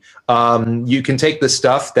C, you can take the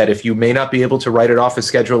stuff that if you may not be able to write it off as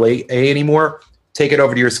Schedule A anymore, take it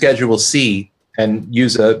over to your Schedule C and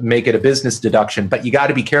make it a business deduction. But you got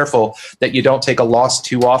to be careful that you don't take a loss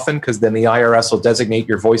too often, because then the IRS will designate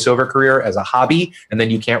your voiceover career as a hobby, and then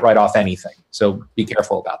you can't write off anything. So be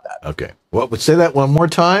careful about that. Okay. Well, say that one more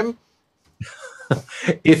time.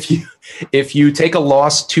 If you take a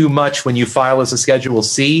loss too much when you file as a Schedule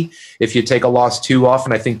C, if you take a loss too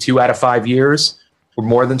often, I think 2 out of 5 years, or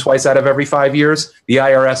more than twice out of every 5 years, the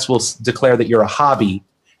IRS will declare that you're a hobby,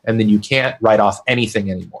 and then you can't write off anything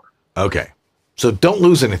anymore. Okay. So don't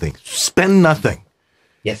lose anything. Spend nothing.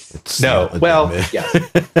 Yes. Yes.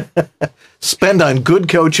 Spend on good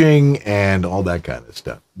coaching and all that kind of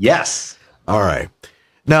stuff. Yes. All right.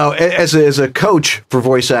 Now, as a coach for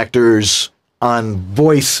voice actors on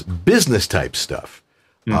voice business type stuff,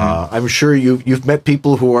 I'm sure you've met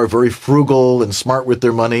people who are very frugal and smart with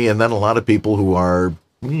their money, and then a lot of people who are,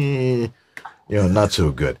 not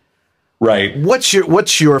so good. Right. What's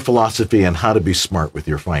your philosophy on how to be smart with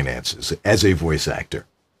your finances as a voice actor?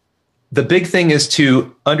 The big thing is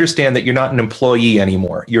to understand that you're not an employee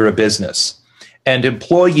anymore. You're a business. And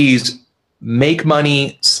employees make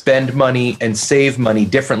money, spend money, and save money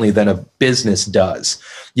differently than a business does.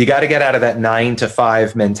 You got to get out of that 9 to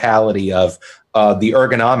 5 mentality of the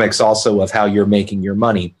ergonomics also of how you're making your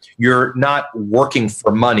money. You're not working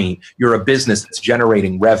for money. You're a business that's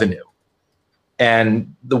generating revenue.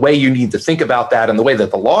 And the way you need to think about that and the way that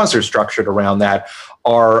the laws are structured around that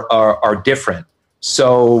are different.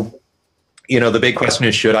 So, you know, the big question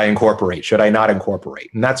is, should I incorporate? Should I not incorporate?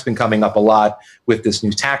 And that's been coming up a lot with this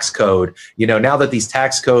new tax code. You know, now that these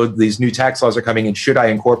new tax laws are coming in, should I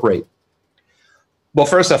incorporate? Well,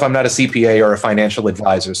 first off, I'm not a CPA or a financial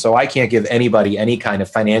advisor, so I can't give anybody any kind of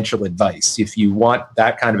financial advice. If you want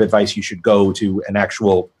that kind of advice, you should go to an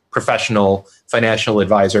actual professional financial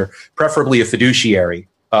advisor, preferably a fiduciary.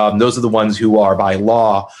 Those are the ones who are, by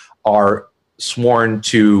law, are sworn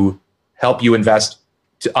to help you invest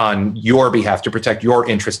on your behalf, to protect your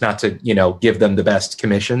interests, not to, you know, give them the best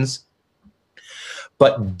commissions.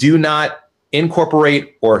 But do not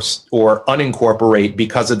incorporate or unincorporate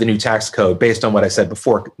because of the new tax code. Based on what I said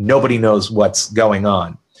before, nobody knows what's going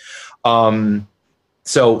on.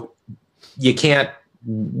 So you can't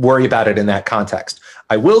worry about it in that context.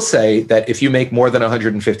 I will say that if you make more than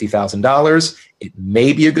 $150,000, it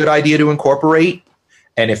may be a good idea to incorporate.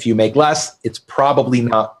 And if you make less, it's probably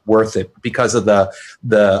not worth it because of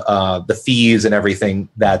the fees and everything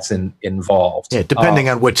that's involved. Yeah, depending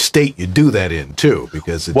on which state you do that in, too,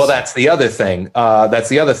 because it's... Well, that's the other thing. There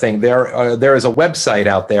is a website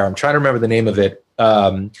out there. I'm trying to remember the name of it.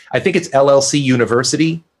 I think it's LLC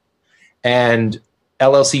University and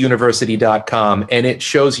llcuniversity.com, and it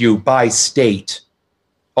shows you by state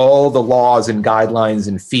all the laws and guidelines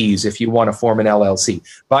and fees if you want to form an LLC.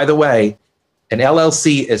 By the way, an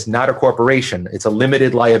LLC is not a corporation. It's a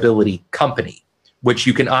limited liability company, which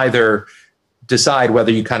you can either decide whether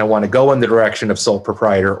you kind of want to go in the direction of sole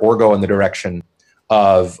proprietor or go in the direction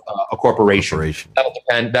of a corporation. That'll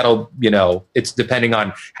depend. You know, it's depending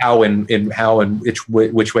on how and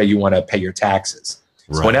which way you want to pay your taxes.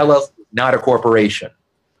 Right. So an LLC is not a corporation.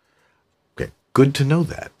 Okay, good to know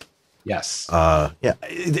that. Yes. Yeah,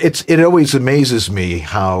 it always amazes me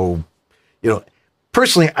how, you know,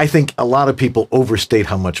 personally, I think a lot of people overstate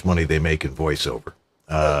how much money they make in voiceover.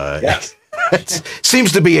 Yes. It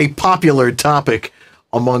seems to be a popular topic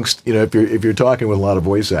amongst, you know, if you're talking with a lot of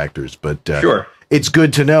voice actors. But sure, it's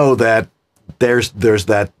good to know that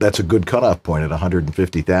that's a good cutoff point at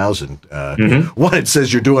 150,000. One, it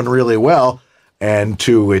says you're doing really well, and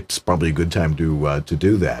two, it's probably a good time to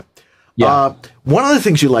do that. Yeah. One of the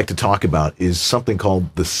things you like to talk about is something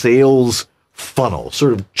called the sales funnel,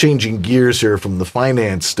 sort of changing gears here from the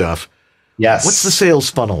finance stuff. Yes. What's the sales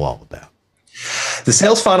funnel all about? The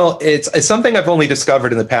sales funnel, it's something I've only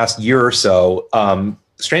discovered in the past year or so.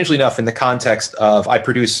 Strangely enough, in the context of I'm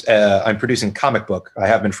producing comic book. I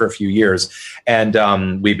have been for a few years,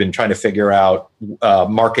 and we've been trying to figure out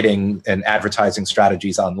marketing and advertising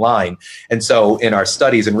strategies online. And so in our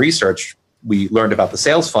studies and research, we learned about the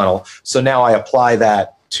sales funnel. So now I apply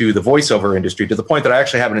that to the voiceover industry, to the point that I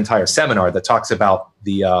actually have an entire seminar that talks about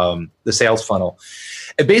the sales funnel.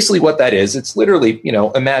 And basically what that is, it's literally, you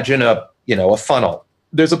know, imagine a funnel.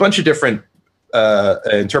 There's a bunch of different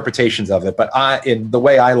interpretations of it, but in the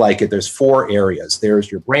way I like it, there's 4 areas. There's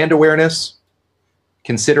your brand awareness,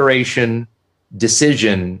 consideration,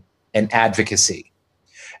 decision, and advocacy.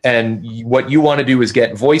 And what you want to do is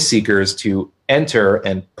get voice seekers to enter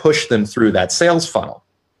and push them through that sales funnel.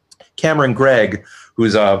 Cameron Gregg,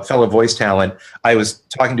 who's a fellow voice talent, I was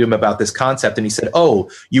talking to him about this concept, and he said, oh,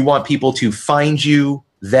 you want people to find you,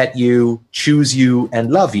 vet you, choose you, and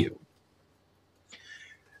love you.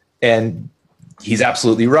 And he's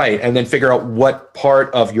absolutely right. And then figure out what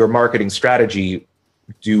part of your marketing strategy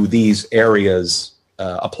do these areas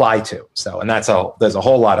apply to. So, and that's a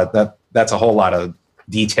whole lot of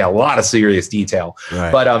detail, a lot of serious detail.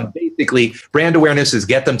 Right. But basically, brand awareness is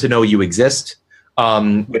get them to know you exist,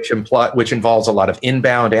 which involves a lot of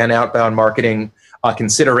inbound and outbound marketing.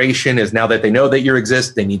 Consideration is now that they know that you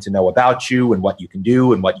exist, they need to know about you and what you can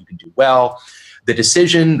do and what you can do well. The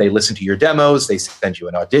decision, they listen to your demos, they send you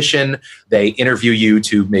an audition, they interview you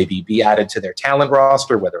to maybe be added to their talent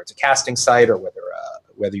roster, whether it's a casting site or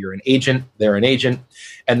whether you're an agent, they're an agent.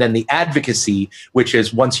 And then the advocacy, which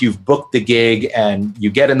is once you've booked the gig and you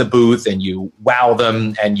get in the booth and you wow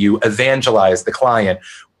them and you evangelize the client,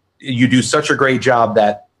 you do such a great job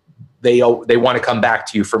that they want to come back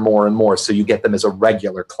to you for more and more, so you get them as a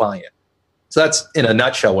regular client. So that's, in a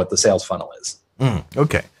nutshell, what the sales funnel is.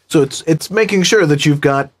 Okay. So it's making sure that you've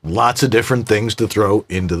got lots of different things to throw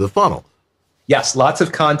into the funnel. Yes, lots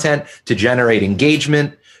of content to generate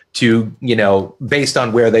engagement, to, based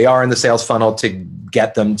on where they are in the sales funnel, to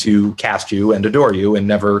get them to cast you and adore you and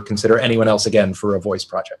never consider anyone else again for a voice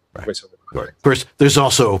project. Right. Of course, there's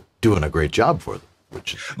also doing a great job for them.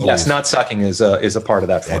 Which yes, not sucking is a part of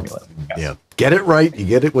that formula. Yeah, get it right. You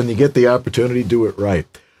get it when you get the opportunity. Do it right.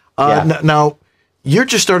 Now, you're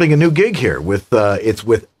just starting a new gig here with it's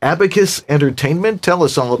with Abacus Entertainment. Tell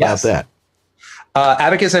us all about that.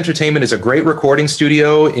 Abacus Entertainment is a great recording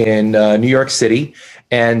studio in New York City,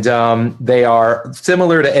 and they are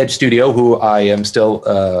similar to Edge Studio, who I am still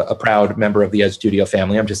a proud member of the Edge Studio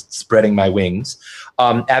family. I'm just spreading my wings.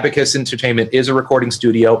 Abacus Entertainment is a recording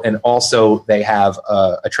studio, and also they have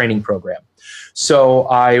a training program. So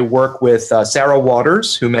I work with Sarah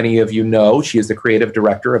Waters, who many of you know. She is the creative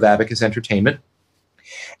director of Abacus Entertainment.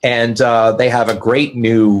 And they have a great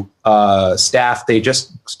new staff. They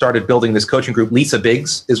just started building this coaching group. Lisa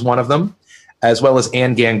Biggs is one of them, as well as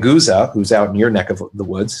Ann Ganguza, who's out in your neck of the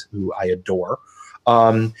woods, who I adore.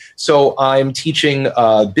 So I'm teaching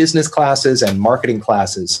business classes and marketing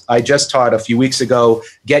classes. I just taught a few weeks ago,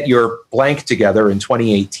 Get Your Blank Together in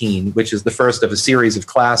 2018, which is the first of a series of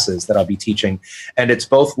classes that I'll be teaching. And it's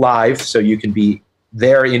both live, so you can be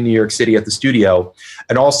there in New York City at the studio.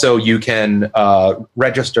 And also you can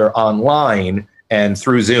register online, and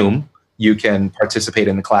through Zoom, you can participate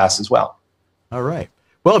in the class as well. All right.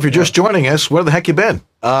 Well, if you're just joining us, where the heck you been?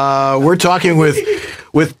 We're talking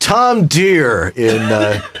with Tom Dheere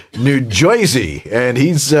in New Jersey, and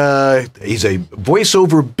he's a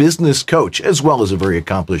voiceover business coach as well as a very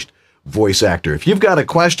accomplished voice actor. If you've got a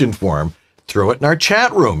question for him, throw it in our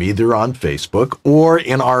chat room, either on Facebook or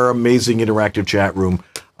in our amazing interactive chat room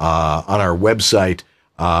on our website,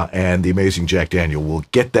 and the amazing Jack Daniel will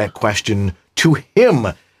get that question to him,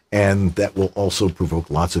 and that will also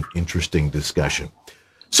provoke lots of interesting discussion.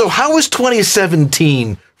 So how was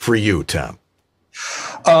 2017 for you, Tom?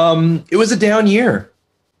 It was a down year.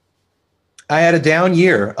 I had a down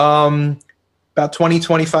year, about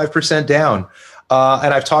 25% down.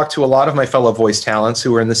 And I've talked to a lot of my fellow voice talents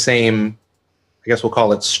who are in the same, I guess we'll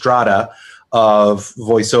call it strata of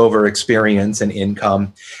voiceover experience and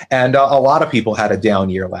income. And a lot of people had a down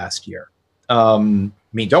year last year. I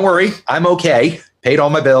mean, don't worry, I'm okay. Paid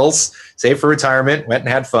all my bills, saved for retirement, went and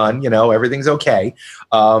had fun, everything's okay.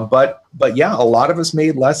 But yeah, a lot of us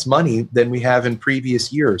made less money than we have in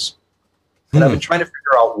previous years. And I've been trying to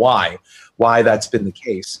figure out why that's been the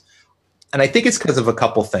case. And I think it's because of a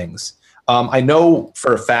couple things. I know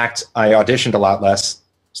for a fact I auditioned a lot less,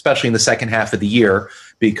 especially in the second half of the year,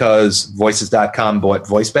 because Voices.com bought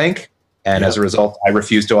VoiceBank. And as a result, I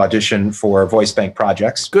refused to audition for VoiceBank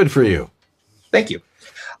projects. Good for you. Thank you.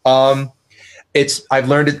 I've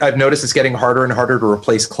noticed it's getting harder and harder to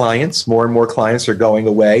replace clients. More and more clients are going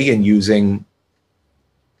away and using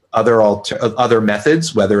other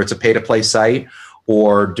methods, whether it's a pay-to-play site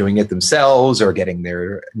or doing it themselves or getting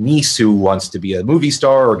their niece who wants to be a movie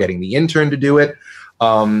star or getting the intern to do it.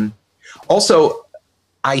 Also,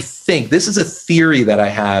 I think this is a theory that I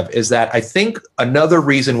have, is that I think another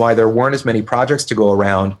reason why there weren't as many projects to go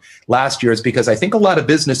around last year is because I think a lot of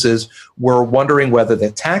businesses were wondering whether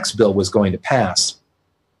the tax bill was going to pass.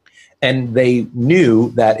 And they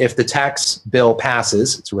knew that if the tax bill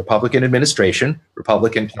passes, it's a Republican administration,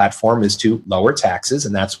 Republican platform is to lower taxes,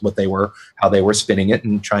 and that's what how they were spinning it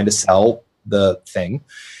and trying to sell the thing.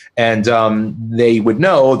 And they would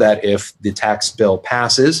know that if the tax bill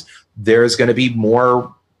passes, there's going to be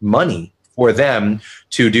more money for them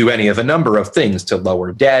to do any of a number of things, to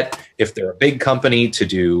lower debt, if they're a big company, to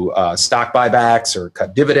do stock buybacks or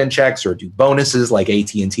cut dividend checks or do bonuses like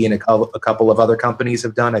AT&T and a couple of other companies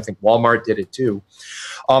have done. I think Walmart did it too.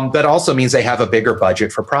 That also means they have a bigger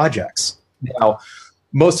budget for projects. Now,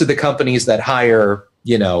 most of the companies that hire,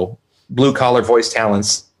 blue-collar voice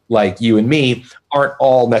talents like you and me aren't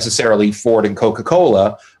all necessarily Ford and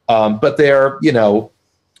Coca-Cola, but they're,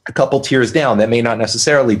 a couple tiers down. That may not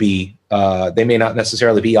necessarily be on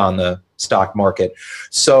the stock market.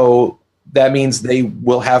 So that means they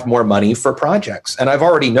will have more money for projects. And I've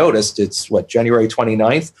already noticed, it's January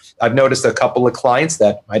 29th. I've noticed a couple of clients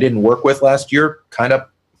that I didn't work with last year kind of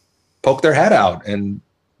poke their head out, and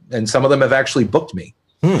some of them have actually booked me.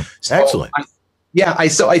 Excellent.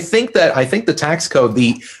 So I think the tax code,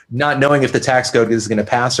 the not knowing if the tax code is going to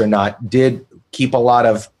pass or not, did keep a lot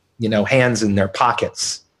of hands in their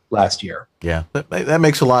pockets last year. Yeah, that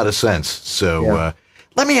makes a lot of sense. So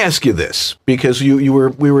let me ask you this, because we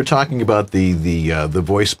were talking about the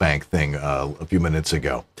VoiceBank thing a few minutes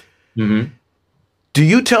ago. Mm-hmm. Do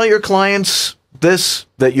you tell your clients this,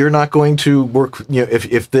 that you're not going to work, you know,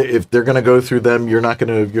 if they're going to go through them, you're not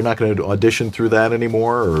going to audition through that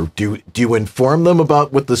anymore? Or do you inform them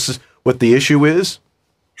about what the issue is?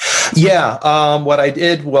 Yeah, what I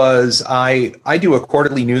did was I do a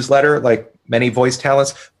quarterly newsletter, like many voice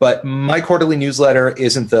talents, but my quarterly newsletter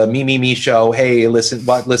isn't the me show. Hey, listen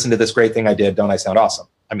to this great thing I did. Don't I sound awesome?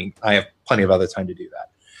 I mean, I have plenty of other time to do that.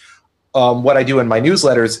 What I do in my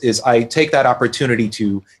newsletters is I take that opportunity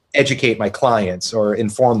to educate my clients or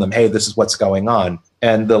inform them, hey, this is what's going on.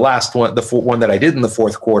 And the last one, the one that I did in the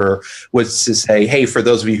fourth quarter, was to say, hey, for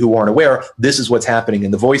those of you who aren't aware, this is what's happening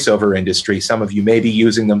in the voiceover industry. Some of you may be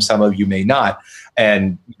using them, some of you may not.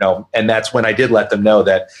 And, you know, and that's when I did let them know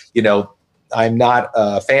that, you know, I'm not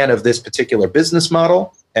a fan of this particular business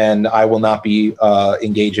model, and I will not be I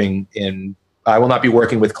will not be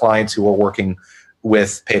working with clients who are working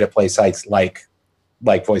with pay-to-play sites like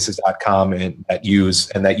voices.com and that use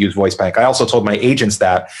VoiceBank. I also told my agents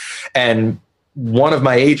that, and one of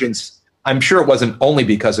my agents, I'm sure it wasn't only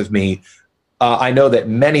because of me, I know that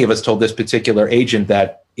many of us told this particular agent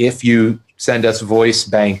that if you send us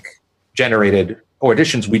VoiceBank generated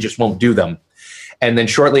auditions, we just won't do them. And then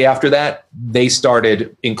shortly after that, they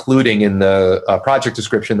started including in the project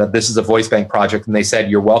description that this is a VoiceBank project, and they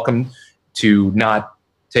said, you're welcome to not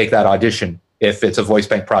take that audition if it's a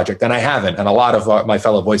VoiceBank project. And I haven't, and a lot of my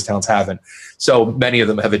fellow voice talents haven't. So many of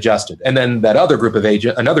them have adjusted. And then that another group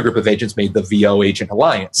of agents made the VO Agent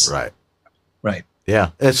Alliance. Right. Right.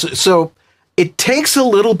 Yeah. So it takes a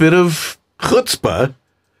little bit of chutzpah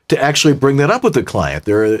to actually bring that up with the client.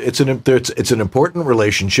 It's an important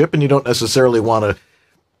relationship, and you don't necessarily want to,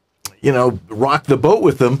 you know, rock the boat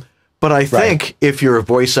with them. But I think if you're a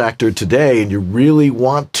voice actor today and you really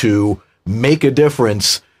want to make a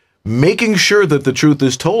difference, making sure that the truth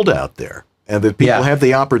is told out there and that people have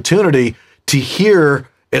the opportunity to hear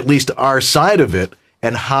at least our side of it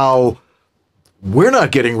and how we're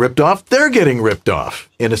not getting ripped off, they're getting ripped off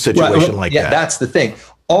in a situation like that. Yeah, that's the thing.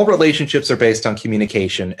 All relationships are based on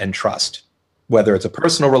communication and trust, whether it's a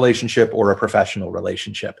personal relationship or a professional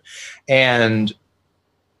relationship. And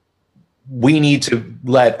we need to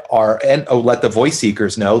let the voice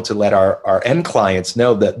seekers know, to let our end clients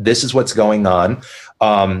know that this is what's going on.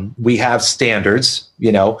 We have standards,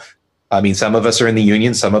 you know. I mean, some of us are in the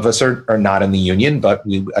union, some of us are not in the union, but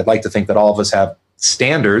I'd like to think that all of us have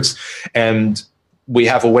standards, and we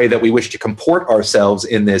have a way that we wish to comport ourselves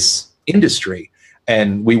in this industry.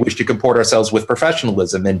 And we wish to comport ourselves with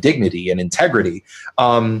professionalism and dignity and integrity.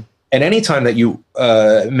 And anytime that you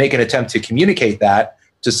make an attempt to communicate that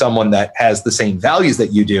to someone that has the same values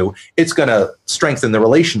that you do, it's going to strengthen the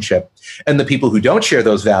relationship. And the people who don't share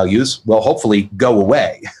those values will hopefully go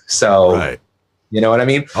away. So, you know what I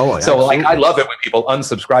mean? Oh, so like, I love it when people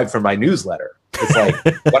unsubscribe from my newsletter. It's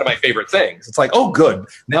like one of my favorite things. It's like, oh, good.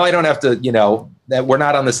 Now I don't have to, you know, that we're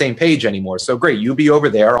not on the same page anymore. So great. You be over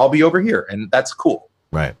there. I'll be over here. And that's cool.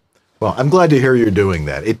 Right. Well, I'm glad to hear you're doing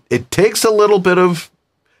that. It takes a little bit of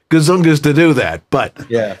gazungas to do that, but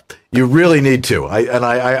you really need to.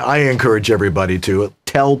 I encourage everybody to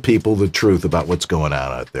tell people the truth about what's going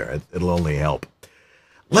on out there. It'll only help.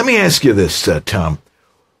 Let me ask you this, Tom.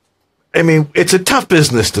 I mean, it's a tough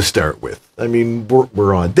business to start with. I mean, we're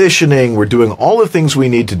auditioning, we're doing all the things we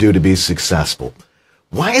need to do to be successful.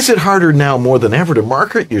 Why is it harder now more than ever to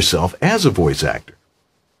market yourself as a voice actor?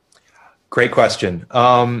 Great question.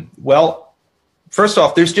 Well, first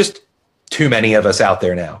off, there's just too many of us out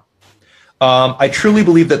there now. I truly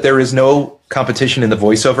believe that there is no competition in the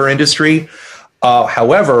voiceover industry.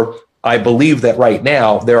 However, I believe that right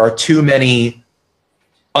now there are too many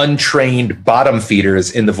untrained bottom feeders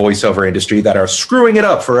in the voiceover industry that are screwing it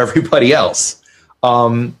up for everybody else.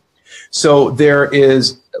 So there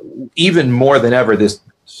is even more than ever this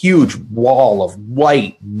huge wall of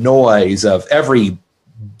white noise of every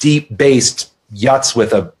deep-based yutz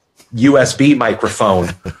with a USB microphone,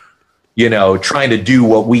 you know, trying to do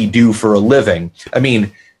what we do for a living. I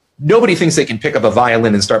mean, nobody thinks they can pick up a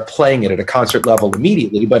violin and start playing it at a concert level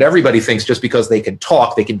immediately, but everybody thinks just because they can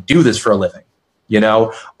talk, they can do this for a living. You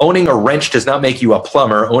know, owning a wrench does not make you a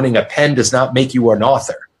plumber. Owning a pen does not make you an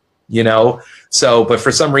author, you know? So, but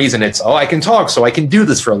for some reason it's, oh, I can talk, so I can do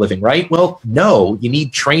this for a living, right? Well, no, you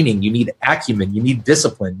need training, you need acumen, you need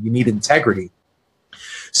discipline, you need integrity.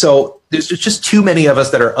 So there's just too many of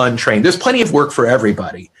us that are untrained. There's plenty of work for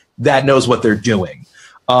everybody that knows what they're doing.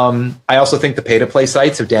 I also think the pay-to-play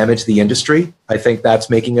sites have damaged the industry. I think that's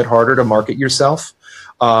making it harder to market yourself,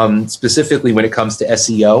 specifically when it comes to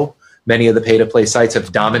SEO. Many of the pay-to-play sites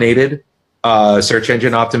have dominated search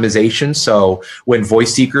engine optimization. So when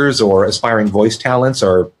voice seekers or aspiring voice talents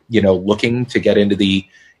are, you know, looking to get into the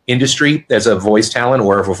industry as a voice talent,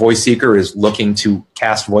 or if a voice seeker is looking to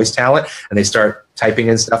cast voice talent and they start typing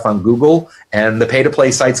in stuff on Google and the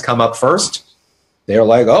pay-to-play sites come up first, they're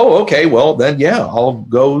like, oh, okay, well then, yeah, I'll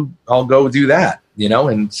go do that, you know,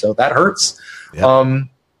 and so that hurts. Yep.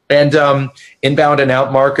 Inbound and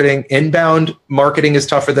out marketing. Inbound marketing is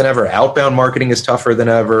tougher than ever. Outbound marketing is tougher than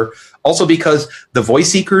ever. Also because the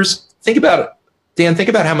voice seekers, think about it, Dan, think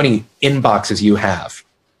about how many inboxes you have.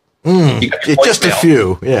 Just a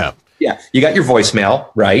few, yeah. Yeah, you got your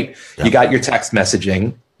voicemail, right? Yep. You got your text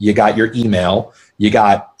messaging. You got your email. You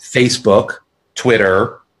got Facebook,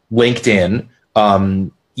 Twitter, LinkedIn.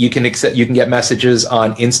 You can get messages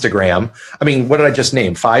on Instagram. I mean, what did I just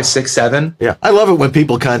name? 5, 6, 7? Yeah. I love it when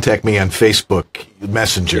people contact me on Facebook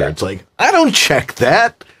Messenger. Yeah. It's like, I don't check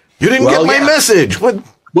that. You didn't get my message. What?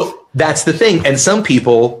 Well, that's the thing. And some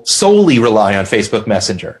people solely rely on Facebook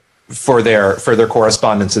Messenger for their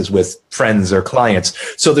correspondences with friends or clients.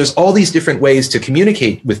 So there's all these different ways to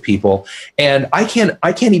communicate with people. And I can't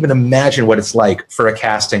even imagine what it's like for a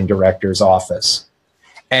casting director's office,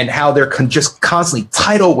 and how they're just constantly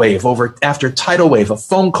tidal wave after tidal wave of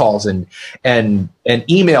phone calls and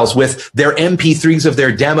emails with their MP3s of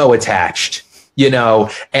their demo attached, you know,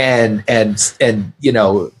 and you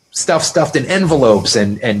know, stuff stuffed in envelopes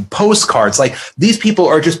and postcards. Like, these people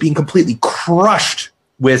are just being completely crushed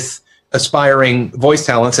with aspiring voice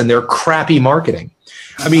talents and their crappy marketing.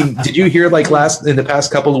 I mean, did you hear, like, in the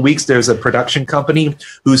past couple of weeks, there's a production company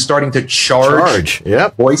who's starting to charge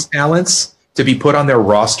voice talents to be put on their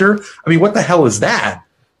roster? I mean, what the hell is that?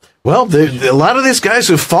 Well, a lot of these guys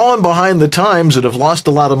have fallen behind the times and have lost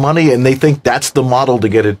a lot of money, and they think that's the model to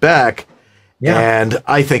get it back. Yeah. And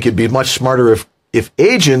I think it'd be much smarter if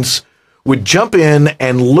agents would jump in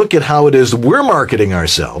and look at how it is we're marketing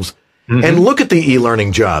ourselves, and look at the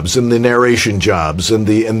e-learning jobs and the narration jobs and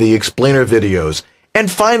the explainer videos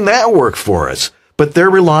and find that work for us. But they're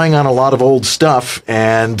relying on a lot of old stuff,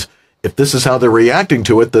 and if this is how they're reacting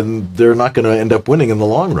to it, then they're not going to end up winning in the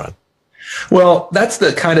long run. Well, that's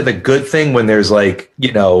the kind of the good thing when there's, like,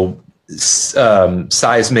 you know,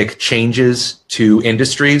 seismic changes to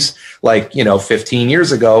industries. Like, you know, 15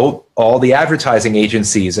 years ago, all the advertising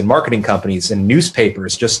agencies and marketing companies and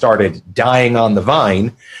newspapers just started dying on the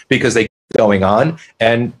vine because they kept going on.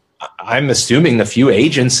 And I'm assuming a few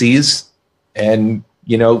agencies and,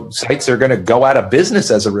 you know, sites are going to go out of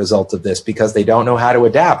business as a result of this because they don't know how to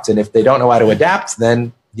adapt. And if they don't know how to adapt,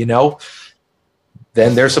 then, you know,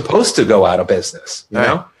 then they're supposed to go out of business, you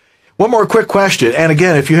know? One more quick question. And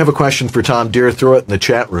again, if you have a question for Tom Dheere, throw it in the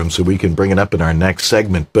chat room so we can bring it up in our next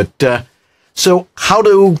segment. But so how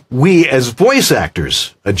do we as voice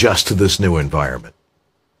actors adjust to this new environment?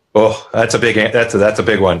 Oh, that's a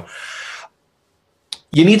big one.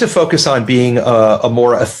 You need to focus on being a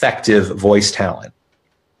more effective voice talent.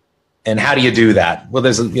 And how do you do that? Well,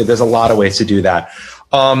 there's a lot of ways to do that.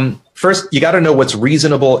 First, you got to know what's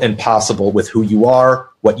reasonable and possible with who you are,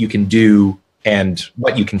 what you can do, and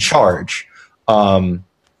what you can charge. When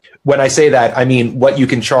I say that, I mean what you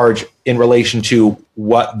can charge in relation to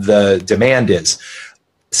what the demand is.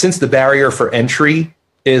 Since the barrier for entry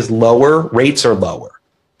is lower, rates are lower.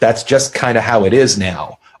 That's just kind of how it is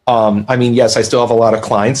now. I mean, yes, I still have a lot of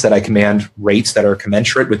clients that I command rates that are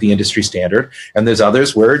commensurate with the industry standard. And there's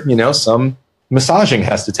others where, you know, some massaging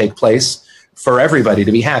has to take place for everybody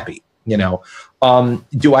to be happy, you know.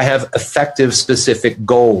 Do I have effective specific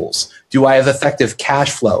goals? Do I have effective cash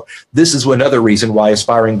flow? This is another reason why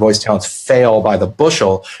aspiring voice talents fail by the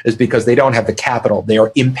bushel, is because they don't have the capital. They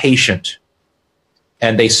are impatient,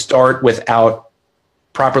 and they start without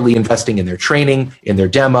properly investing in their training, in their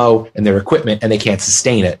demo, and their equipment, and they can't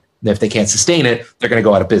sustain it. And if they can't sustain it, they're going to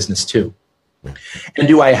go out of business too. And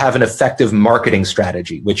do I have an effective marketing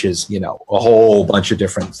strategy, which is, you know, a whole bunch of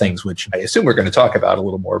different things, which I assume we're going to talk about a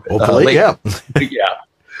little more. Hopefully, later. Yeah.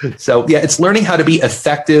 So, yeah, it's learning how to be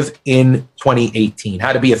effective in 2018,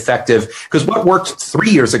 how to be effective, because what worked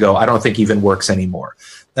 3 years ago, I don't think even works anymore.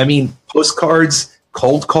 I mean, postcards,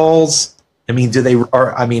 cold calls. I mean,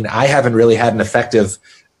 I haven't really had an effective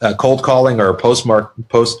cold calling or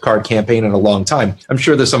postcard campaign in a long time. I'm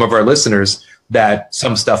sure there's some of our listeners that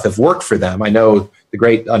some stuff have worked for them. I know the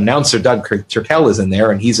great announcer Doug Turkel is in there,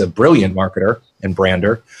 and he's a brilliant marketer and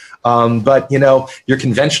brander. But, you know, your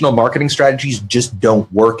conventional marketing strategies just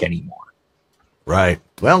don't work anymore. Right.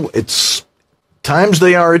 Well, it's times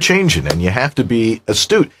they are a-changing, and you have to be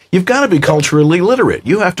astute. You've got to be culturally literate.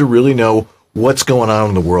 You have to really know what's going on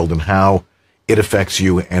in the world and how it affects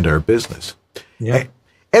you and our business. Yeah.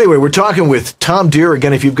 Anyway, we're talking with Tom Dheere.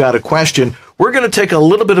 Again, if you've got a question, we're going to take a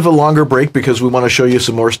little bit of a longer break because we want to show you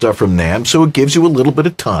some more stuff from NAMM, so it gives you a little bit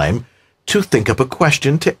of time to think up a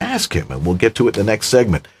question to ask him, and we'll get to it in the next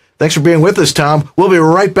segment. Thanks for being with us, Tom. We'll be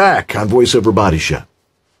right back on VoiceOver Body Shop.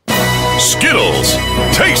 Skittles,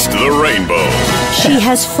 taste the rainbow. She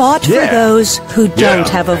has fought for those who don't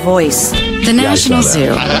have a voice. The National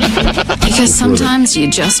Zoo. Because sometimes you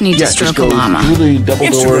just need to stroke a llama.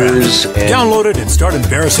 Download it and start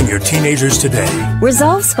embarrassing your teenagers today.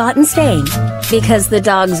 Resolve spot and stain. Because the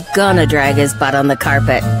dog's gonna drag his butt on the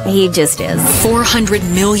carpet. He just is. $400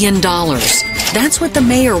 million. That's what the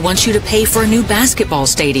mayor wants you to pay for a new basketball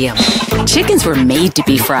stadium. Chickens were made to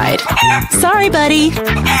be fried. Sorry, buddy.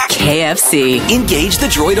 KFC. Engage the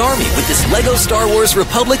droid army with this LEGO Star Wars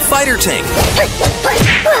Republic fighter tank.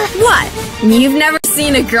 What? You've never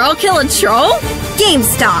seen a girl kill a troll?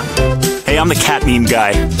 GameStop. Hey, I'm the cat meme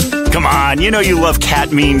guy. Come on, you know you love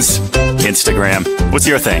cat memes. Instagram. What's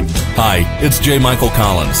your thing? Hi, it's J. Michael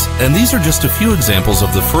Collins, and these are just a few examples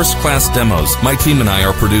of the first-class demos my team and I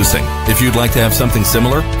are producing. If you'd like to have something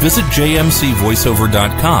similar, visit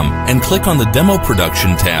jmcvoiceover.com and click on the Demo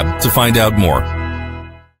Production tab to find out more.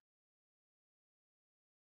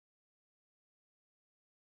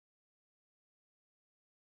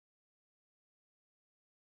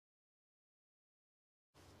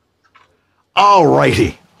 All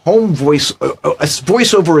righty.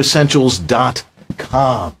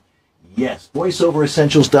 voiceoveressentials.com. Yes,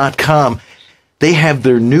 voiceoveressentials.com. They have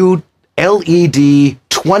their new LED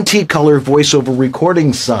 20-color voiceover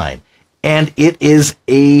recording sign, and it is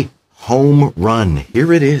a home run.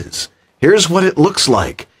 Here it is. Here's what it looks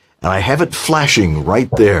like, and I have it flashing right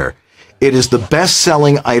there. It is the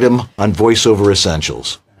best-selling item on VoiceOver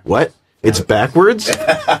Essentials. What? It's backwards?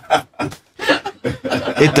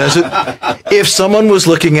 It doesn't. If someone was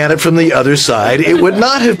looking at it from the other side, it would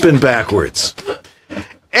not have been backwards.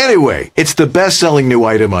 Anyway, it's the best-selling new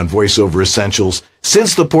item on VoiceOver Essentials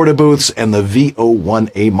since the Portabooths and the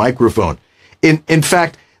VO1A microphone. In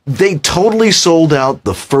fact, they totally sold out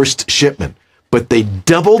the first shipment, but they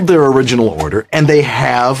doubled their original order, and they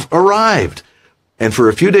have arrived. And for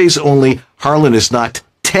a few days only, Harlan has knocked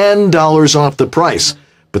 $10 off the price.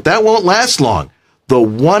 But that won't last long. The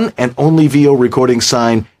one and only VO recording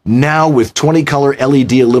sign, now with 20-color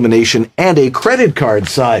LED illumination and a credit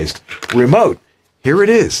card-sized remote. Here it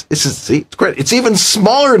is. This is, see, it's even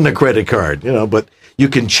smaller than a credit card, you know, but you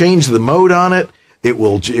can change the mode on it.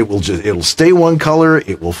 It'll stay one color.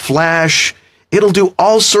 It will flash. It'll do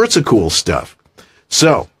all sorts of cool stuff.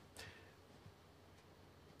 So,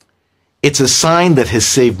 it's a sign that has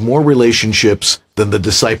saved more relationships than the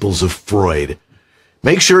disciples of Freud.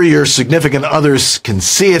 Make sure your significant others can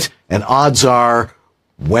see it, and odds are,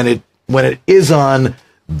 when it is on,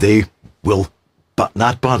 they will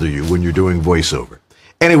not bother you when you're doing voiceover.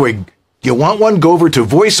 Anyway, you want one? Go over to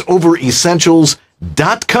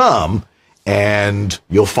voiceoveressentials.com, and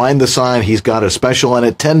you'll find the sign. He's got a special on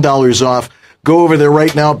it, $10 off. Go over there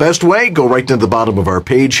right now. Best way, go right to the bottom of our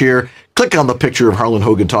page here. Click on the picture of Harlan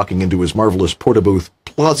Hogan talking into his marvelous Portabooth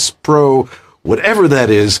Plus Pro, whatever that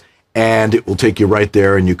is, and it will take you right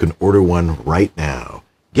there, and you can order one right now.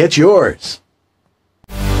 Get yours.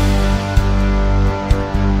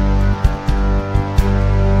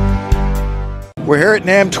 We're here at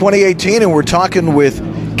NAMM 2018, and we're talking with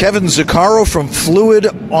Kevin Zuccaro from Fluid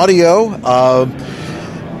Audio.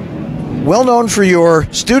 Well known for your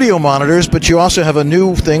studio monitors, but you also have a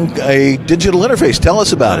new thing, a digital interface. Tell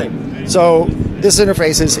us about it. So this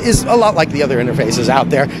interface is a lot like the other interfaces out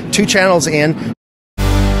there. 2 channels in.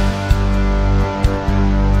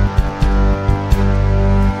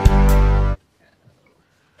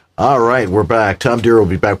 All right, we're back. Tom Dheere will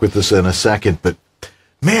be back with us in a second, but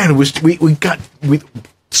man, we got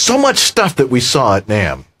so much stuff that we saw at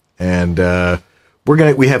NAMM, and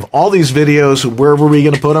we have all these videos. Where were we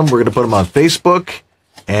going to put them? We're going to put them on Facebook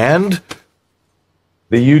and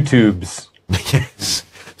the YouTubes. Yes.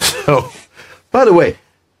 So, by the way,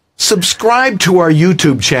 subscribe to our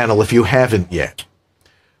YouTube channel if you haven't yet.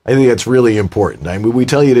 I think that's really important. I mean, we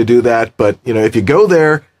tell you to do that, but you know, if you go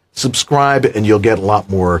there, subscribe, and you'll get a lot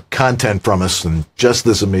more content from us than just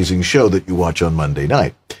this amazing show that you watch on Monday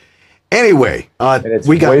night. Anyway,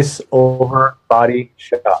 we got VoiceOver Body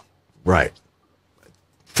Shop. Right.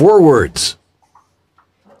 4 words,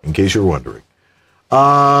 in case you're wondering.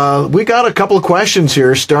 We got a couple of questions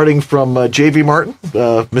here, starting from J.V. Martin.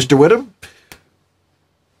 Mr. Whittam?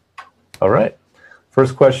 All right.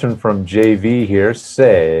 First question from JV here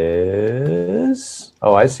says,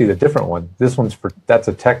 oh, I see the different one. This one's that's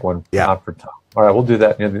a tech one, not for Tom. All right, we'll do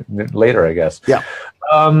that later, I guess. Yeah.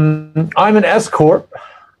 I'm an S Corp.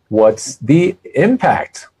 What's the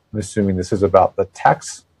impact? I'm assuming this is about the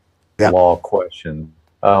tax law question.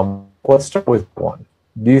 Let's start with 1.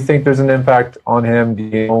 Do you think there's an impact on him? Do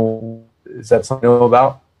you know, is that something you know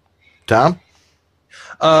about? Tom?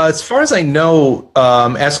 As far as I know,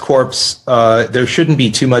 S-Corps, there shouldn't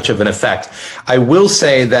be too much of an effect. I will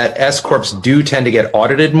say that S-Corps do tend to get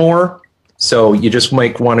audited more, so you just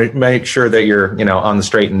might want to make sure that you're, on the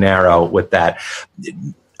straight and narrow with that.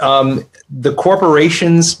 The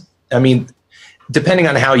corporations, I mean, depending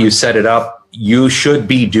on how you set it up, you should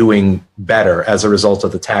be doing better as a result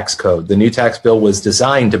of the tax code. The new tax bill was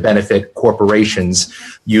designed to benefit corporations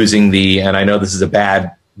using the, and I know this is a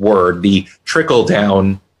bad word, the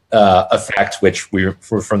trickle-down effect, which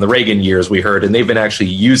from the Reagan years we heard, and they've been actually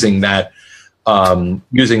using that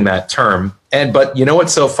term. But you know what?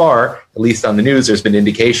 So far, at least on the news, there's been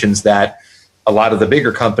indications that a lot of the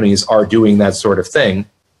bigger companies are doing that sort of thing.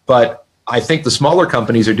 But I think the smaller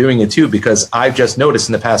companies are doing it too, because I've just noticed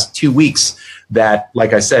in the past 2 weeks that,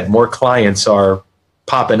 like I said, more clients are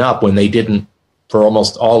popping up when they didn't for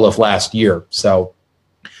almost all of last year. So.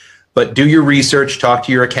 But do your research, talk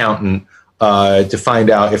to your accountant to find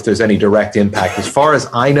out if there's any direct impact. As far as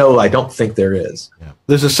I know, I don't think there is. Yeah.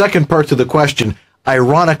 There's a second part to the question,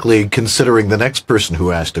 ironically, considering the next person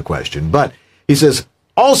who asked a question. But he says,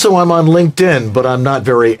 also, I'm on LinkedIn, but I'm not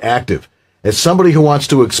very active. As somebody who wants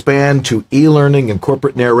to expand to e-learning and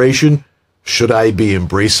corporate narration, should I be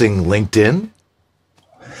embracing LinkedIn?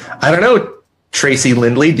 I don't know. Tracy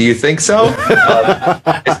Lindley, do you think so?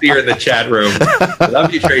 I see her in the chat room.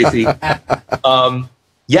 Love you, Tracy.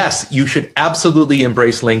 Yes, you should absolutely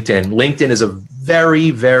embrace LinkedIn. LinkedIn is a very,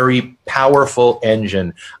 very powerful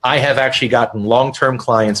engine. I have actually gotten long-term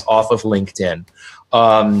clients off of LinkedIn.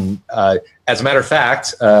 As a matter of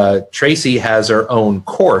fact, Tracy has her own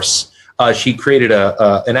course. She created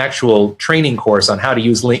an actual training course on how to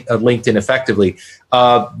use LinkedIn effectively.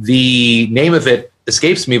 The name of it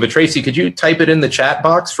escapes me, but Tracy, could you type it in the chat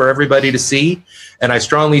box for everybody to see? And I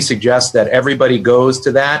strongly suggest that everybody goes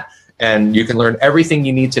to that, and you can learn everything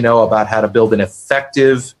you need to know about how to build an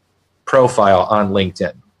effective profile on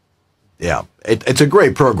LinkedIn. Yeah, it's a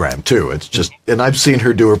great program too. It's just, and I've seen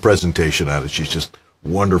her do a presentation on it. She's just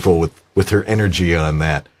wonderful with her energy on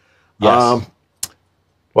that. Yes.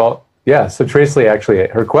 Well, yeah. So Tracy, actually,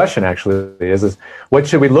 her question actually is what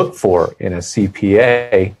should we look for in a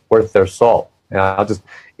CPA worth their salt? And I'll just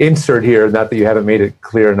insert here, not that you haven't made it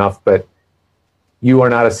clear enough, but you are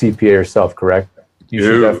not a CPA yourself, correct? You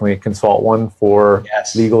should definitely consult one for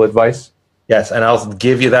legal advice. Yes, and I'll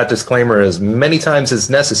give you that disclaimer as many times as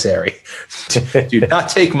necessary. Do not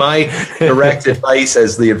take my direct advice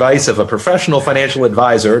as the advice of a professional financial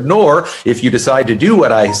advisor, nor if you decide to do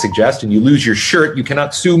what I suggest and you lose your shirt, you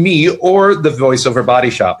cannot sue me or the VoiceOver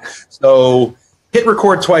Body Shop. So hit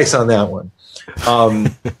record twice on that one.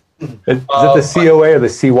 Is it the COA or the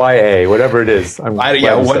CYA, whatever it is?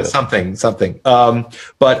 Something.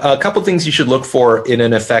 But a couple things you should look for in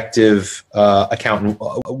an effective accountant.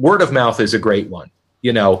 Word of mouth is a great one.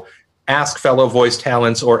 Ask fellow voice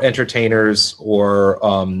talents or entertainers or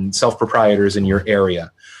self-proprietors in your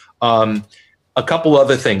area. A couple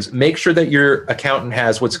other things. Make sure that your accountant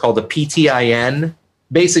has what's called a PTIN.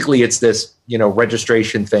 Basically, it's this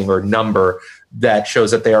registration thing or number that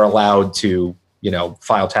shows that they are allowed to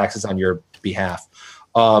file taxes on your behalf.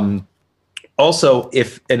 Also,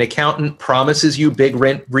 if an accountant promises you big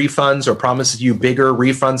rent refunds or promises you bigger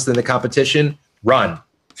refunds than the competition, run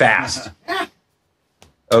fast.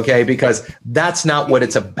 Okay, because that's not what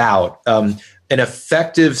it's about. An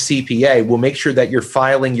effective CPA will make sure that you're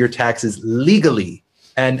filing your taxes legally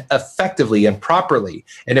and effectively and properly.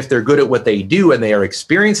 And if they're good at what they do and they are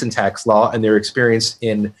experienced in tax law and they're experienced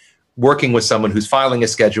in working with someone who's filing a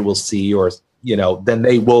Schedule C or then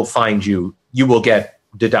they will find you will get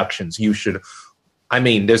deductions. There's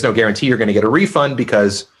no guarantee you're going to get a refund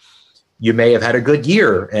because you may have had a good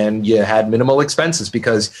year and you had minimal expenses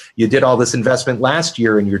because you did all this investment last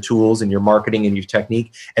year in your tools and your marketing and your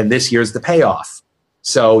technique, and this year's the payoff.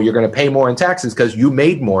 So you're going to pay more in taxes because you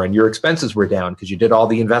made more and your expenses were down because you did all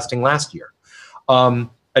the investing last year.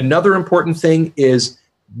 Another important thing is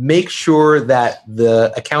make sure that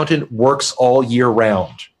the accountant works all year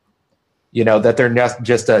round. That they're not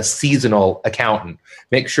just a seasonal accountant.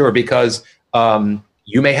 Make sure because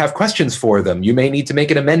you may have questions for them. You may need to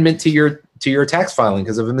make an amendment to your tax filing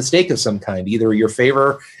because of a mistake of some kind, either in your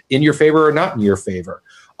favor or not in your favor.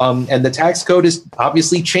 And the tax code is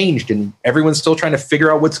obviously changed and everyone's still trying to figure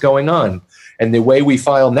out what's going on. And the way we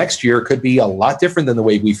file next year could be a lot different than the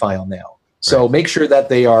way we file now. So make sure that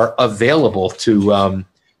they are available to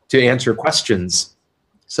answer questions.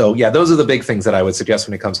 So yeah, those are the big things that I would suggest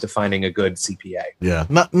when it comes to finding a good CPA. Yeah,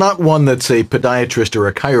 not one that's a podiatrist or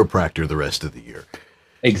a chiropractor the rest of the year.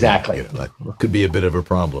 Exactly. You know, that could be a bit of a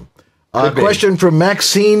problem. Question from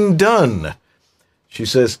Maxine Dunn. She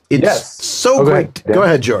says, it's so great. Go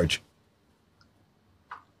ahead, George.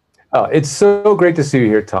 It's so great to see you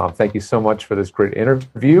here, Tom. Thank you so much for this great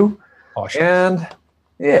interview. Awesome. And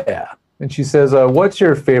and she says, what's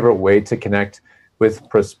your favorite way to connect with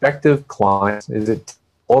prospective clients? Is it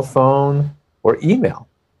telephone or email?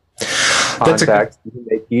 Contacts you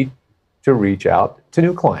make to reach out to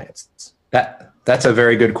new clients. That's a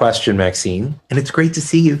very good question, Maxine, and it's great to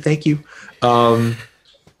see you. Thank you.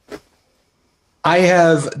 I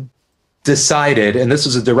have decided, and this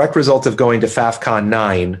was a direct result of going to FAFCon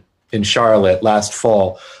 9 in Charlotte last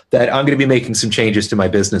fall, that I'm going to be making some changes to my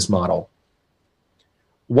business model.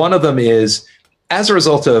 One of them is, as a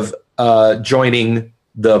result of joining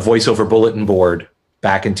the VoiceOver Bulletin Board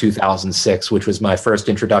back in 2006, which was my first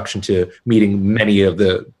introduction to meeting many of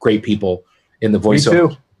the great people in the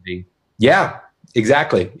VoiceOver community. Yeah,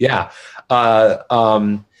 exactly. Yeah.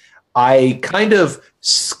 I kind of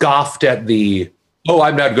scoffed at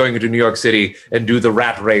I'm not going into New York City and do the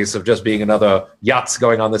rat race of just being another yachts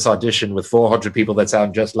going on this audition with 400 people that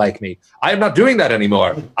sound just like me. I am not doing that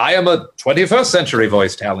anymore. I am a 21st century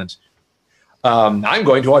voice talent. I'm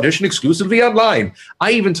going to audition exclusively online.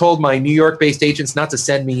 I even told my New York-based agents not to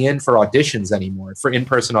send me in for auditions anymore, for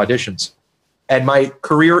in-person auditions. And my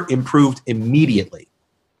career improved immediately.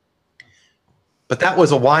 But that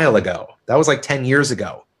was a while ago. That was like 10 years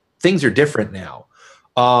ago. Things are different now.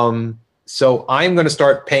 So I'm going to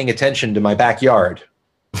start paying attention to my backyard.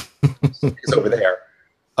 It's over there.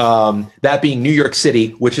 That being New York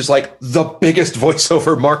City, which is like the biggest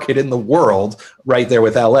voiceover market in the world, right there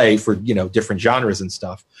with LA for, different genres and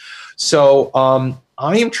stuff. So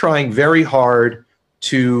I am trying very hard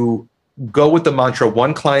to go with the mantra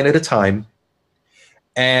one client at a time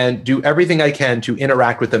and do everything I can to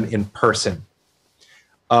interact with them in person.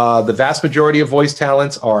 The vast majority of voice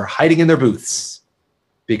talents are hiding in their booths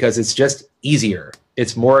because it's just easier.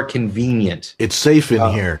 It's more convenient. It's safe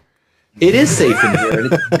in here. It is safe in here,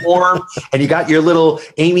 and it's warm, and you got your little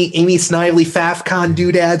Amy Snively FAFCon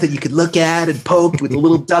doodad that you could look at and poke with a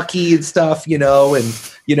little ducky and stuff, and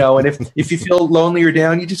if you feel lonely or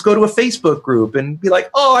down, you just go to a Facebook group and be like,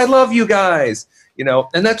 oh, I love you guys,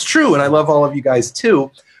 and that's true, and I love all of you guys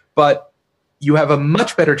too, but you have a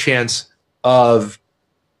much better chance of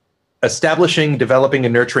establishing, developing,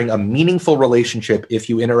 and nurturing a meaningful relationship if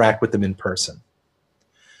you interact with them in person.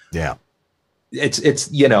 Yeah. It's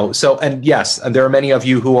so, and yes, and there are many of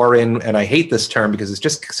you who are in, and I hate this term because it's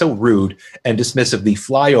just so rude and dismissive, the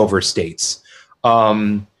flyover states.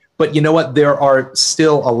 But you know what? There are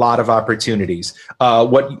still a lot of opportunities.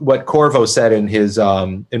 What Corvo said in his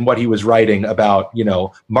in what he was writing about,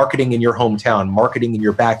 marketing in your hometown, marketing in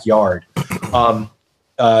your backyard.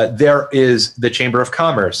 There is the Chamber of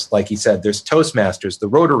Commerce, like he said. There's Toastmasters, the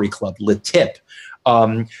Rotary Club, Latip.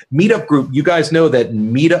 Meetup group. You guys know that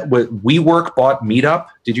WeWork bought Meetup.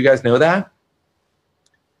 Did you guys know that?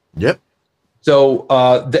 Yep. So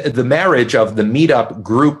the marriage of the Meetup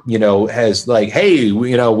group, has like, hey,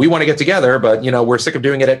 we want to get together, but we're sick of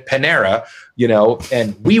doing it at Panera,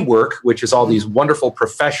 and WeWork, which is all these wonderful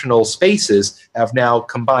professional spaces, have now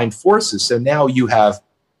combined forces. So now you have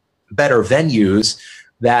better venues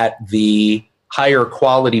that the higher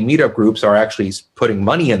quality meetup groups are actually putting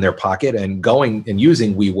money in their pocket and going and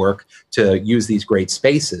using WeWork to use these great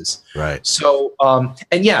spaces. Right. So,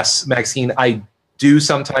 and yes, Maxine, I do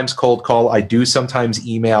sometimes cold call. I do sometimes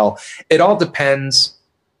email. It all depends.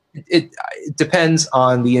 It depends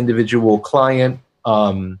on the individual client.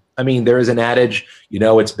 There is an adage,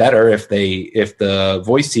 it's better if the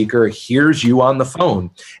voice seeker hears you on the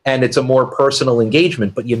phone, and it's a more personal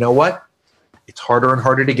engagement. But you know what? It's harder and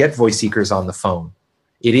harder to get voice seekers on the phone.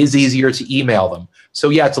 It is easier to email them. So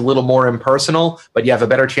yeah, it's a little more impersonal, but you have a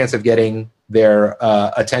better chance of getting their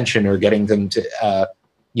attention or getting them to,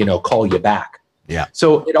 call you back. Yeah.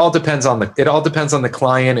 So it all depends on the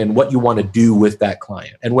client and what you want to do with that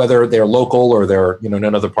client, and whether they're local or they're in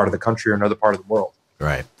another part of the country or another part of the world.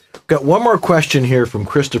 Right. Got one more question here from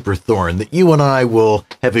Christopher Thorne that you and I will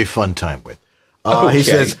have a fun time with. Okay. He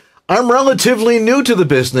says, I'm relatively new to the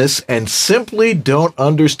business and simply don't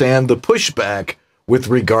understand the pushback with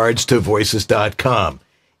regards to voices.com.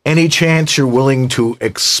 Any chance you're willing to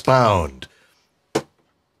expound?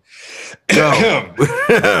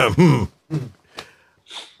 No.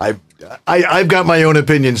 I've got my own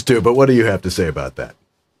opinions too, but what do you have to say about that?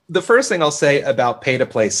 The first thing I'll say about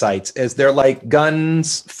pay-to-play sites is they're like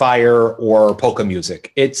guns, fire, or polka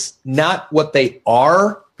music. It's not what they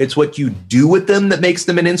are. It's what you do with them that makes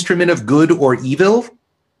them an instrument of good or evil.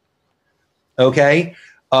 Okay?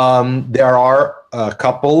 There are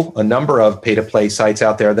a number of pay-to-play sites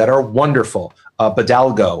out there that are wonderful.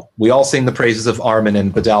 Badalgo. We all sing the praises of Armin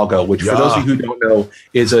and Badalgo, which for those of you who don't know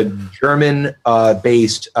is a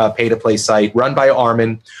German-based pay-to-play site run by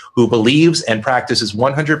Armin, who believes and practices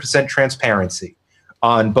 100% transparency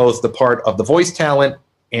on both the part of the voice talent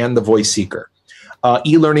and the voice seeker.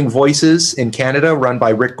 E-Learning Voices in Canada, run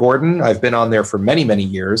by Rick Gordon. I've been on there for many, many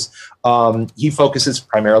years. He focuses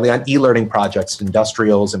primarily on e-learning projects,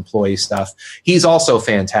 industrials, employee stuff. He's also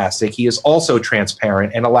fantastic. He is also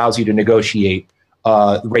transparent and allows you to negotiate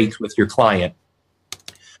rates with your client.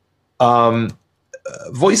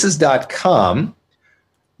 Voices.com,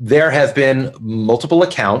 there have been multiple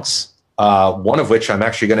accounts, one of which I'm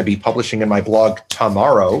actually going to be publishing in my blog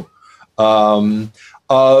tomorrow,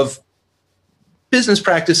 of business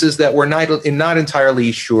practices that we're not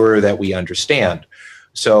entirely sure that we understand.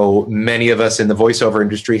 So many of us in the voiceover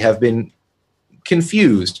industry have been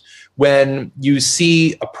confused when you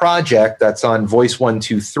see a project that's on Voice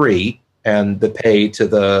 123 and the pay to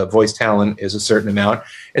the voice talent is a certain amount,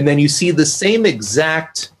 and then you see the same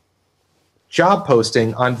exact job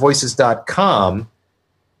posting on voices.com,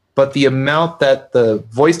 but the amount that the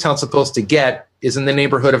voice talent's supposed to get is in the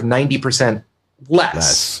neighborhood of 90%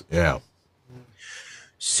 less. Yeah.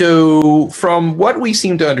 So from what we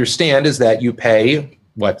seem to understand is that you pay,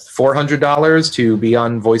 what, $400 to be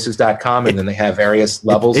on voices.com, and then they have various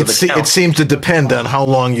levels of accounts. It seems to depend on how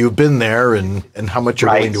long you've been there and how much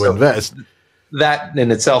you're willing to invest. That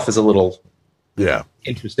in itself is a little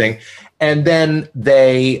interesting. And then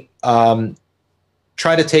they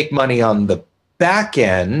try to take money on the back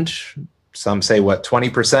end. Some say, what,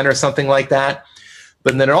 20% or something like that.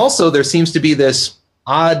 But then also there seems to be this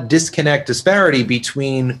odd disparity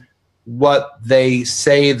between what they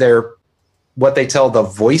say what they tell the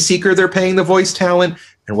voice seeker they're paying the voice talent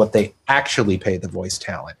and what they actually pay the voice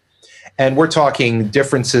talent. And we're talking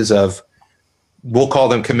differences of, we'll call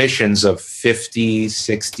them commissions of 50,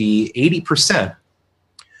 60, 80%.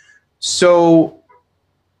 So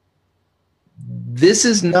this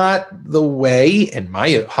is not the way, in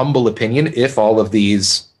my humble opinion, if all of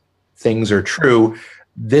these things are true,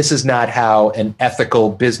 this is not how an ethical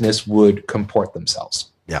business would comport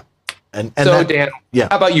themselves. Yeah. And so that, Dan,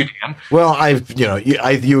 how about you, Dan? Well,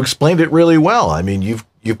 you explained it really well. I mean,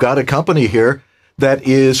 you've got a company here that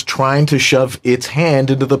is trying to shove its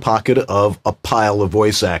hand into the pocket of a pile of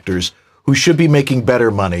voice actors who should be making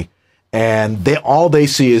better money, and all they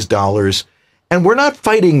see is dollars. And we're not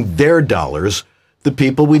fighting their dollars. The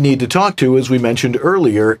people we need to talk to, as we mentioned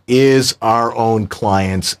earlier, is our own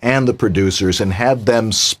clients and the producers, and have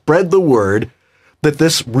them spread the word that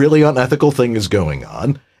this really unethical thing is going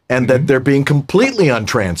on, and that they're being completely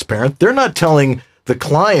untransparent. They're not telling the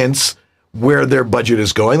clients where their budget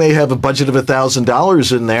is going. They have a budget of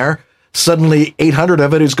 $1,000 in there. Suddenly 800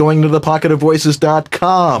 of it is going to the pocket of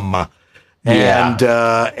voices.com. And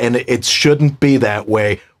it shouldn't be that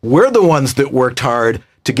way. We're the ones that worked hard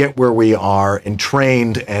to get where we are and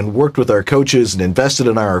trained and worked with our coaches and invested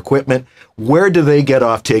in our equipment. Where do they get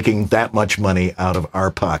off taking that much money out of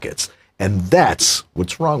our pockets? And that's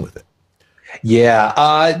what's wrong with it.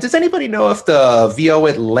 Yeah. Does anybody know if the VO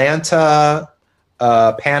Atlanta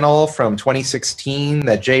panel from 2016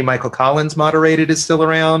 that J. Michael Collins moderated is still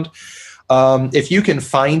around? If you can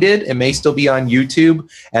find it, it may still be on YouTube,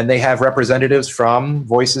 and they have representatives from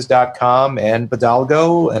voices.com and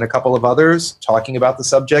Badalgo and a couple of others talking about the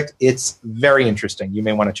subject. It's very interesting. You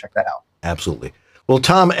may want to check that out. Absolutely. Well,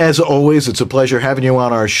 Tom, as always, it's a pleasure having you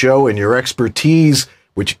on our show, and your expertise,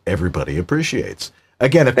 which everybody appreciates.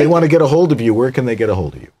 Again, if they want to get a hold of you, where can they get a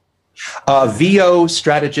hold of you?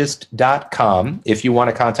 vostrategist.com if you want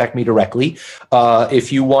to contact me directly.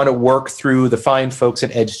 If you want to work through the fine folks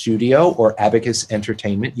at Edge Studio or Abacus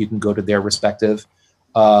Entertainment, you can go to their respective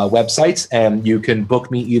websites, and you can book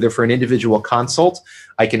me either for an individual consult.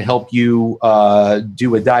 I can help you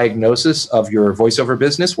do a diagnosis of your voiceover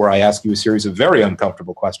business, where I ask you a series of very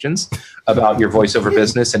uncomfortable questions about your voiceover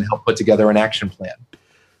business and help put together an action plan.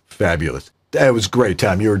 Fabulous. That was great,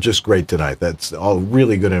 Tom. You were just great tonight. That's all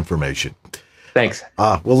really good information. Thanks.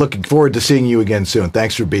 Well, looking forward to seeing you again soon.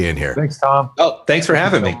 Thanks for being here. Thanks, Tom. Oh, thanks for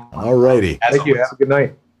having me. All righty. Thank you. Have a good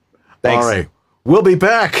night. Thanks. All right. We'll be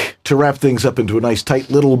back to wrap things up into a nice tight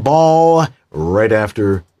little ball right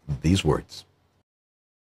after these words.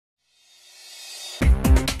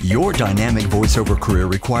 Your dynamic voiceover career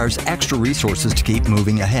requires extra resources to keep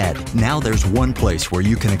moving ahead. Now there's one place where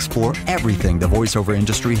you can explore everything the voiceover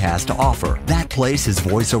industry has to offer. That place is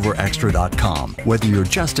voiceoverextra.com. Whether you're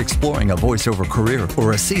just exploring a voiceover career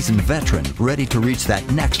or a seasoned veteran ready to reach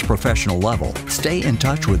that next professional level, stay in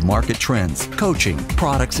touch with market trends, coaching,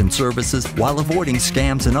 products, and services while avoiding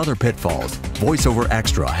scams and other pitfalls. VoiceOver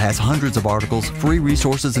Extra has hundreds of articles, free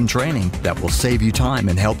resources, and training that will save you time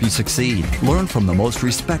and help you succeed. Learn from the most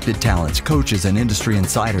respected talents, coaches, and industry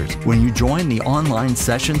insiders when you join the online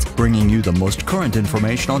sessions bringing you the most current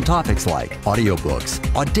information on topics like audiobooks,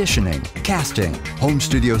 auditioning, casting, home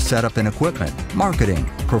studio setup and equipment, marketing,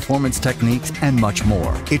 performance techniques, and much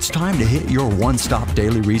more. It's time to hit your one-stop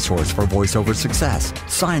daily resource for voiceover success.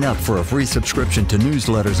 Sign up for a free subscription to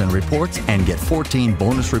newsletters and reports and get 14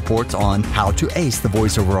 bonus reports on how to ace the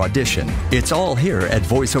voiceover audition. It's all here at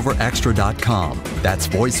voiceoverextra.com. That's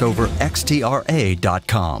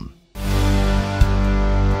voiceoverextra.com.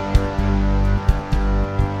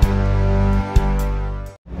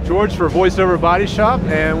 George for VoiceOver Body Shop,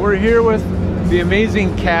 and we're here with the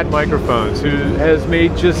amazing CAD Microphones, who has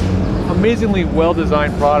made just amazingly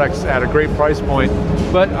well-designed products at a great price point.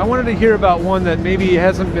 But I wanted to hear about one that maybe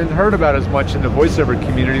hasn't been heard about as much in the voiceover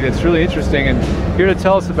community that's really interesting, and here to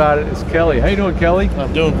tell us about it is Kelly. How you doing, Kelly?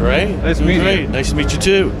 I'm doing great. Nice to meet you. Nice to meet you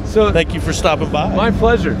too. So thank you for stopping by. My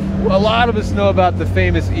pleasure. A lot of us know about the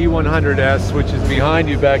famous E100S, which is behind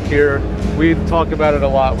you back here. We talk about it a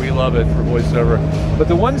lot. We love it for voiceover. But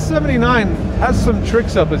the 179 has some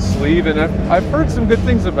tricks up its sleeve, and I've heard some good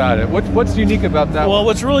things about it. What's unique about that? Well,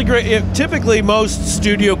 what's really great, typically most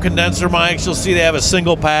studio condenser mics, you'll see they have a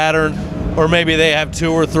single pattern, or maybe they have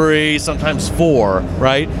 2 or 3, sometimes 4,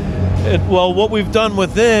 right? Well, what we've done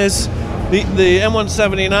with this, the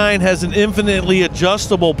M179 has an infinitely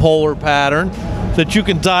adjustable polar pattern that you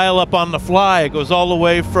can dial up on the fly. It goes all the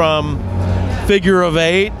way from figure of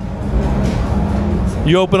 8.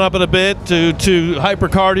 You open up it a bit to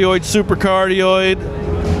hypercardioid, supercardioid,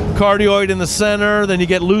 cardioid in the center, then you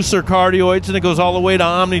get looser cardioids, and it goes all the way to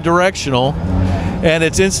omnidirectional. And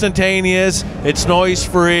it's instantaneous, it's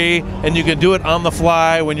noise-free, and you can do it on the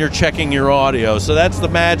fly when you're checking your audio. So that's the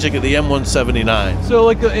magic of the M179. So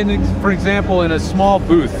like, for example, in a small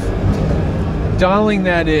booth, dialing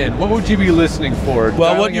that in, what would you be listening for?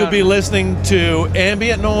 Well, what you'll be listening to,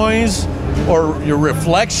 ambient noise, or your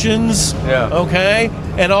reflections, okay,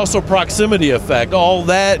 and also proximity effect. All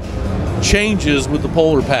that changes with the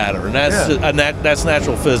polar pattern. That's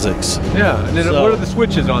natural physics. Yeah, and then what are the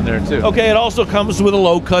switches on there too? Okay, it also comes with a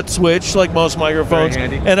low cut switch, like most microphones,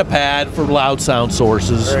 and a pad for loud sound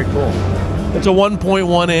sources. Very cool. It's a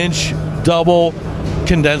 1.1 inch double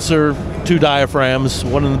condenser, 2 diaphragms,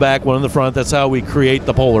 one in the back, one in the front. That's how we create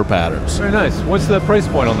the polar patterns. Very nice. What's the price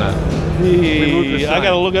point on that? I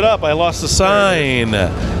gotta look it up. I lost the sign.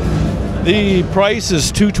 The price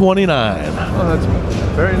is $229. Oh, that's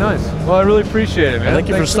very nice. Well, I really appreciate it, man. Thank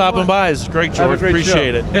you for stopping by. It's great, George.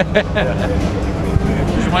 Appreciate it. There's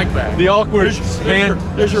your mic back. The awkward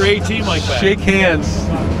there's your AT mic back. Shake hands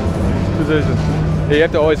position. Yeah, you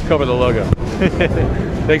have to always cover the logo.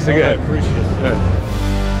 Thanks again. I appreciate it. All right.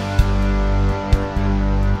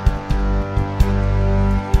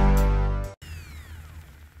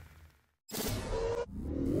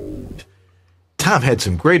 Tom had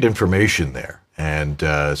some great information there, and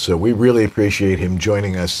so we really appreciate him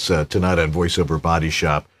joining us tonight on VoiceOver Body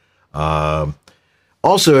Shop.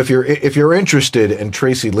 Also, if you're interested in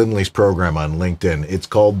Tracy Lindley's program on LinkedIn, it's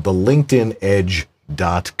called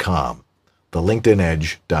thelinkedinedge.com.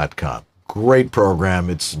 Thelinkedinedge.com. Great program.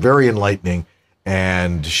 It's very enlightening,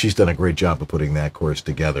 and she's done a great job of putting that course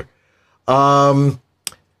together.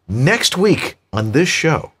 Next week on this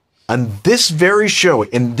show, on this very show,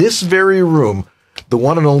 in this very room, the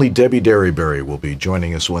one and only Debbie Derryberry will be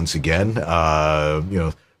joining us once again.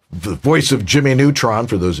 The voice of Jimmy Neutron,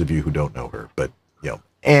 for those of you who don't know her, but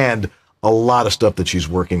and a lot of stuff that she's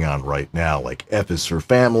working on right now, like F is for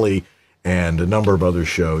Family and a number of other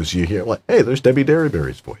shows. You hear, like, hey, there's Debbie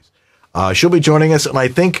Derryberry's voice. She'll be joining us, and I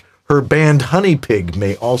think her band Honey Pig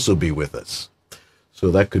may also be with us.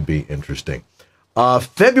 So that could be interesting.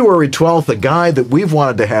 February 12th, a guy that we've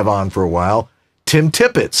wanted to have on for a while, Tim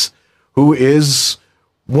Tippett, who is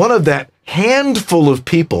one of that handful of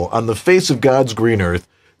people on the face of God's green earth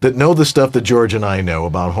that know the stuff that George and I know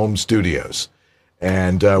about home studios.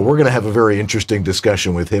 And we're going to have a very interesting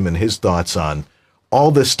discussion with him and his thoughts on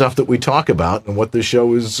all this stuff that we talk about and what this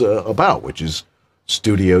show is about, which is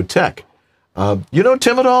studio tech. You know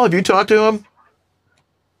Tim at all? Have you talked to him?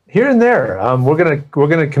 Here and there. We're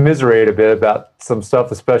gonna commiserate a bit about some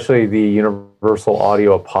stuff, especially the Universal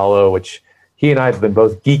Audio Apollo, which he and I have been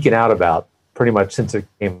both geeking out about pretty much since it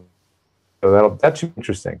came. So that should be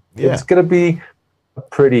interesting. Yeah. It's going to be a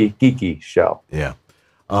pretty geeky show. Yeah.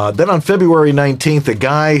 Then on February 19th, a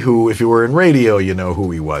guy who, if you were in radio, you know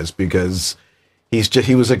who he was, because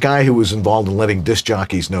he was a guy who was involved in letting disc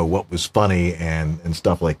jockeys know what was funny and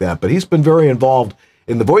stuff like that. But he's been very involved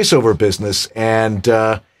in the voiceover business,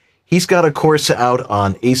 and he's got a course out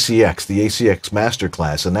on ACX, the ACX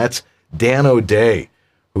Masterclass, and that's Dan O'Day,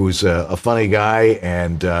 who's a funny guy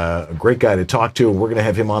and a great guy to talk to. We're going to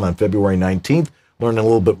have him on February 19th, learning a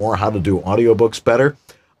little bit more how to do audiobooks better.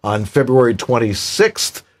 On February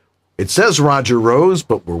 26th, it says Roger Rose,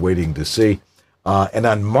 but we're waiting to see. And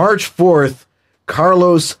on March 4th,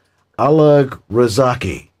 Carlos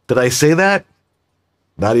Alazraqui. Did I say that?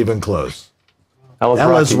 Not even close.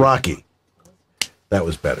 Alazraqui. That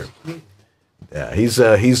was better. Yeah,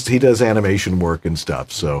 he does animation work and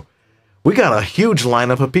stuff. So we got a huge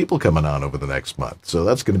lineup of people coming on over the next month. So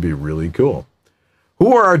that's going to be really cool.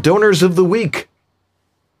 Who are our donors of the week?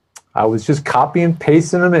 I was just copy and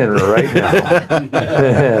pasting them in right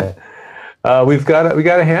now. We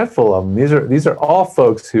got a handful of them. These are all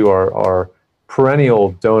folks who are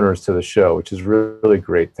perennial donors to the show, which is really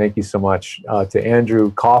great. Thank you so much to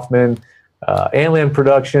Andrew Kaufman, Anland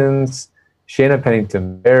Productions, Shana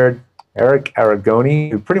Pennington Baird, Eric Aragoni,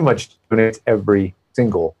 who pretty much donates every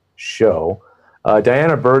single show,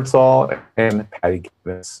 Diana Birdsall, and Patty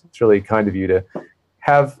Gibbons. It's really kind of you to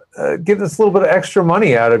have give us a little bit of extra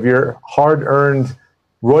money out of your hard-earned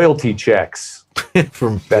royalty checks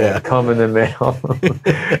that come in the mail.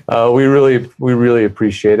 We really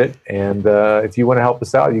appreciate it. And if you want to help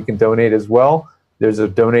us out, you can donate as well. There's a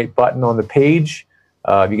donate button on the page.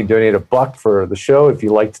 You can donate $1 for the show. If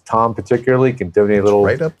you liked Tom particularly, you can donate a little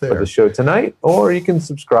right up there for the show tonight, or you can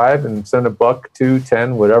subscribe and send $1, $2,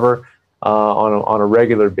 $10, whatever, on a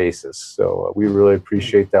regular basis. So we really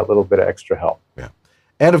appreciate that little bit of extra help. Yeah.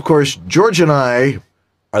 And of course, George and I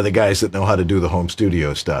are the guys that know how to do the home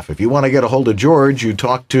studio stuff. If you want to get a hold of George, you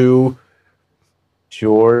talk to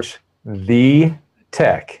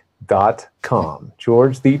GeorgeTheTech.com.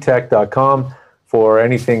 GeorgeTheTech.com for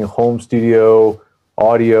anything home studio,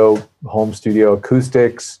 audio, home studio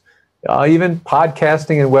acoustics, even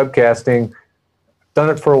podcasting and webcasting.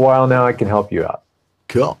 Done it for a while now. I can help you out.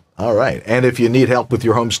 Cool. All right. And if you need help with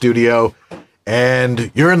your home studio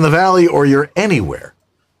and you're in the Valley or you're anywhere,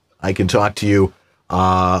 I can talk to you.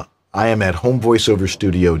 I am at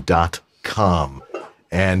homevoiceoverstudio.com.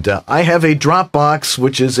 And I have a Dropbox,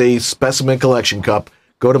 which is a specimen collection cup.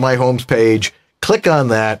 Go to my homes page, click on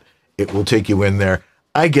that. It will take you in there.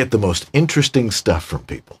 I get the most interesting stuff from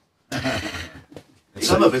people.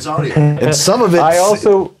 Some of it's audio. And some of it. I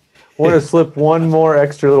also want to slip one more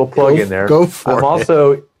extra little plug in there. Go for it. I'm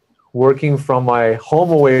also working from my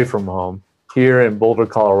home away from home here in Boulder,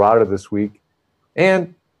 Colorado this week.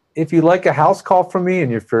 And if you like a house call from me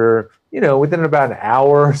and if you're, within about an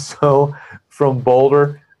hour or so from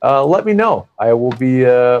Boulder, let me know. I will be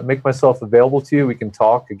make myself available to you. We can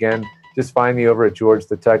talk again. Just find me over at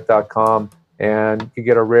georgethetech.com and you can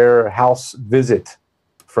get a rare house visit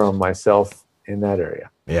from myself in that area.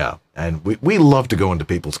 Yeah, and we love to go into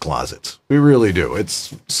people's closets. We really do.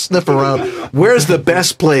 It's sniff around. Where's the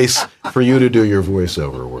best place for you to do your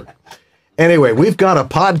voiceover work? Anyway, we've got a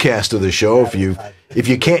podcast of the show. If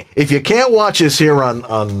you can't watch us here on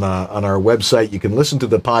our website, you can listen to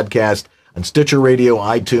the podcast on Stitcher Radio,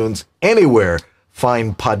 iTunes, anywhere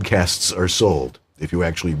fine podcasts are sold. If you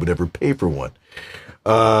actually would ever pay for one.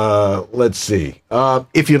 Let's see.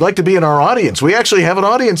 If you'd like to be in our audience, we actually have an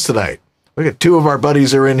audience tonight. We got two of our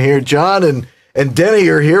buddies are in here. John and Denny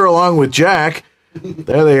are here along with Jack.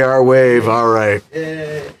 There they are. Wave. All right.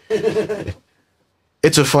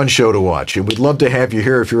 It's a fun show to watch, and we'd love to have you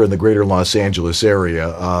here if you're in the greater Los Angeles area.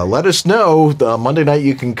 Let us know. Monday night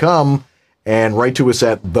you can come and write to us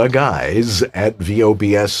at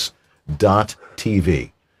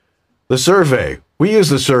theguys@vobs.tv. The survey. We use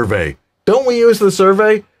the survey. Don't we use the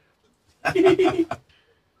survey?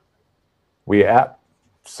 We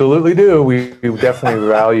absolutely do. We definitely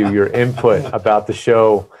value your input about the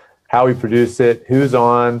show, how we produce it, who's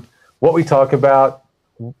on, what we talk about,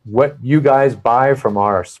 what you guys buy from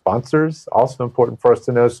our sponsors. Also important for us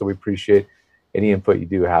to know, so we appreciate any input you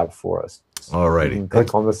do have for us. All righty. You can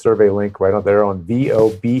click on the survey link right up there on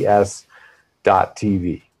VOBS.tv.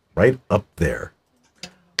 Right up there.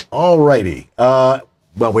 All righty.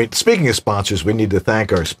 Speaking of sponsors, we need to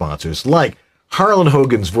thank our sponsors, like Harlan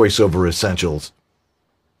Hogan's VoiceOver Essentials,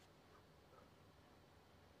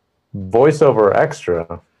 VoiceOver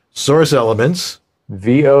Extra, Source Elements,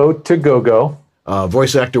 VO to Go-Go,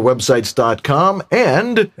 voiceactorwebsites.com,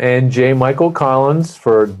 and J. Michael Collins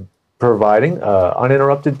for providing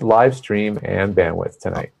uninterrupted live stream and bandwidth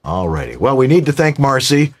tonight. All righty. Well, we need to thank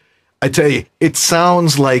Marcy. I tell you, it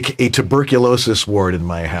sounds like a tuberculosis ward in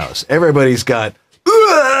my house. Everybody's got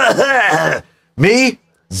me,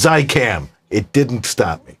 Zicam. It didn't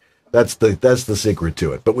stop me. That's the secret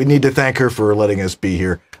to it. But we need to thank her for letting us be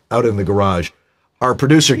here out in the garage. Our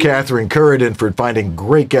producer, Catherine Curridon, for finding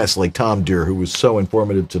great guests like Tom Dheere, who was so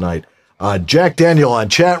informative tonight. Jack Daniel on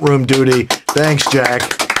chat room duty. Thanks, Jack.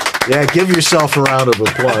 Yeah, give yourself a round of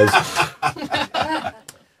applause.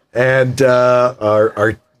 And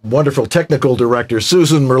our wonderful technical director,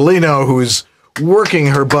 Susan Merlino, who's working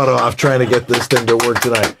her butt off trying to get this thing to work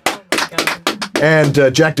tonight. And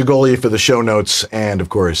Jack DeGolia for the show notes. And, of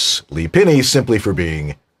course, Lee Pinney, simply for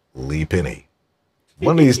being Lee Pinney.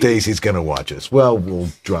 One of these days he's going to watch us. Well, we'll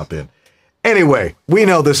drop in. Anyway, we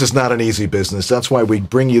know this is not an easy business. That's why we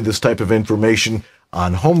bring you this type of information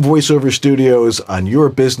on home voiceover studios, on your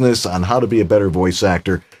business, on how to be a better voice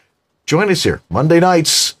actor. Join us here Monday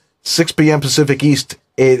nights, 6 p.m. Pacific East.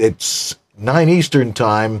 It's 9 Eastern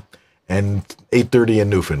time and 8:30 in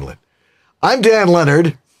Newfoundland. I'm Dan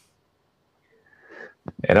Leonard.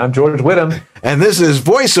 And I'm George Whittam. And this is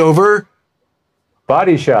VoiceOver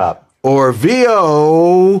Body Shop. Or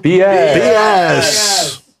VOBS.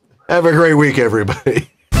 Have a great week, everybody.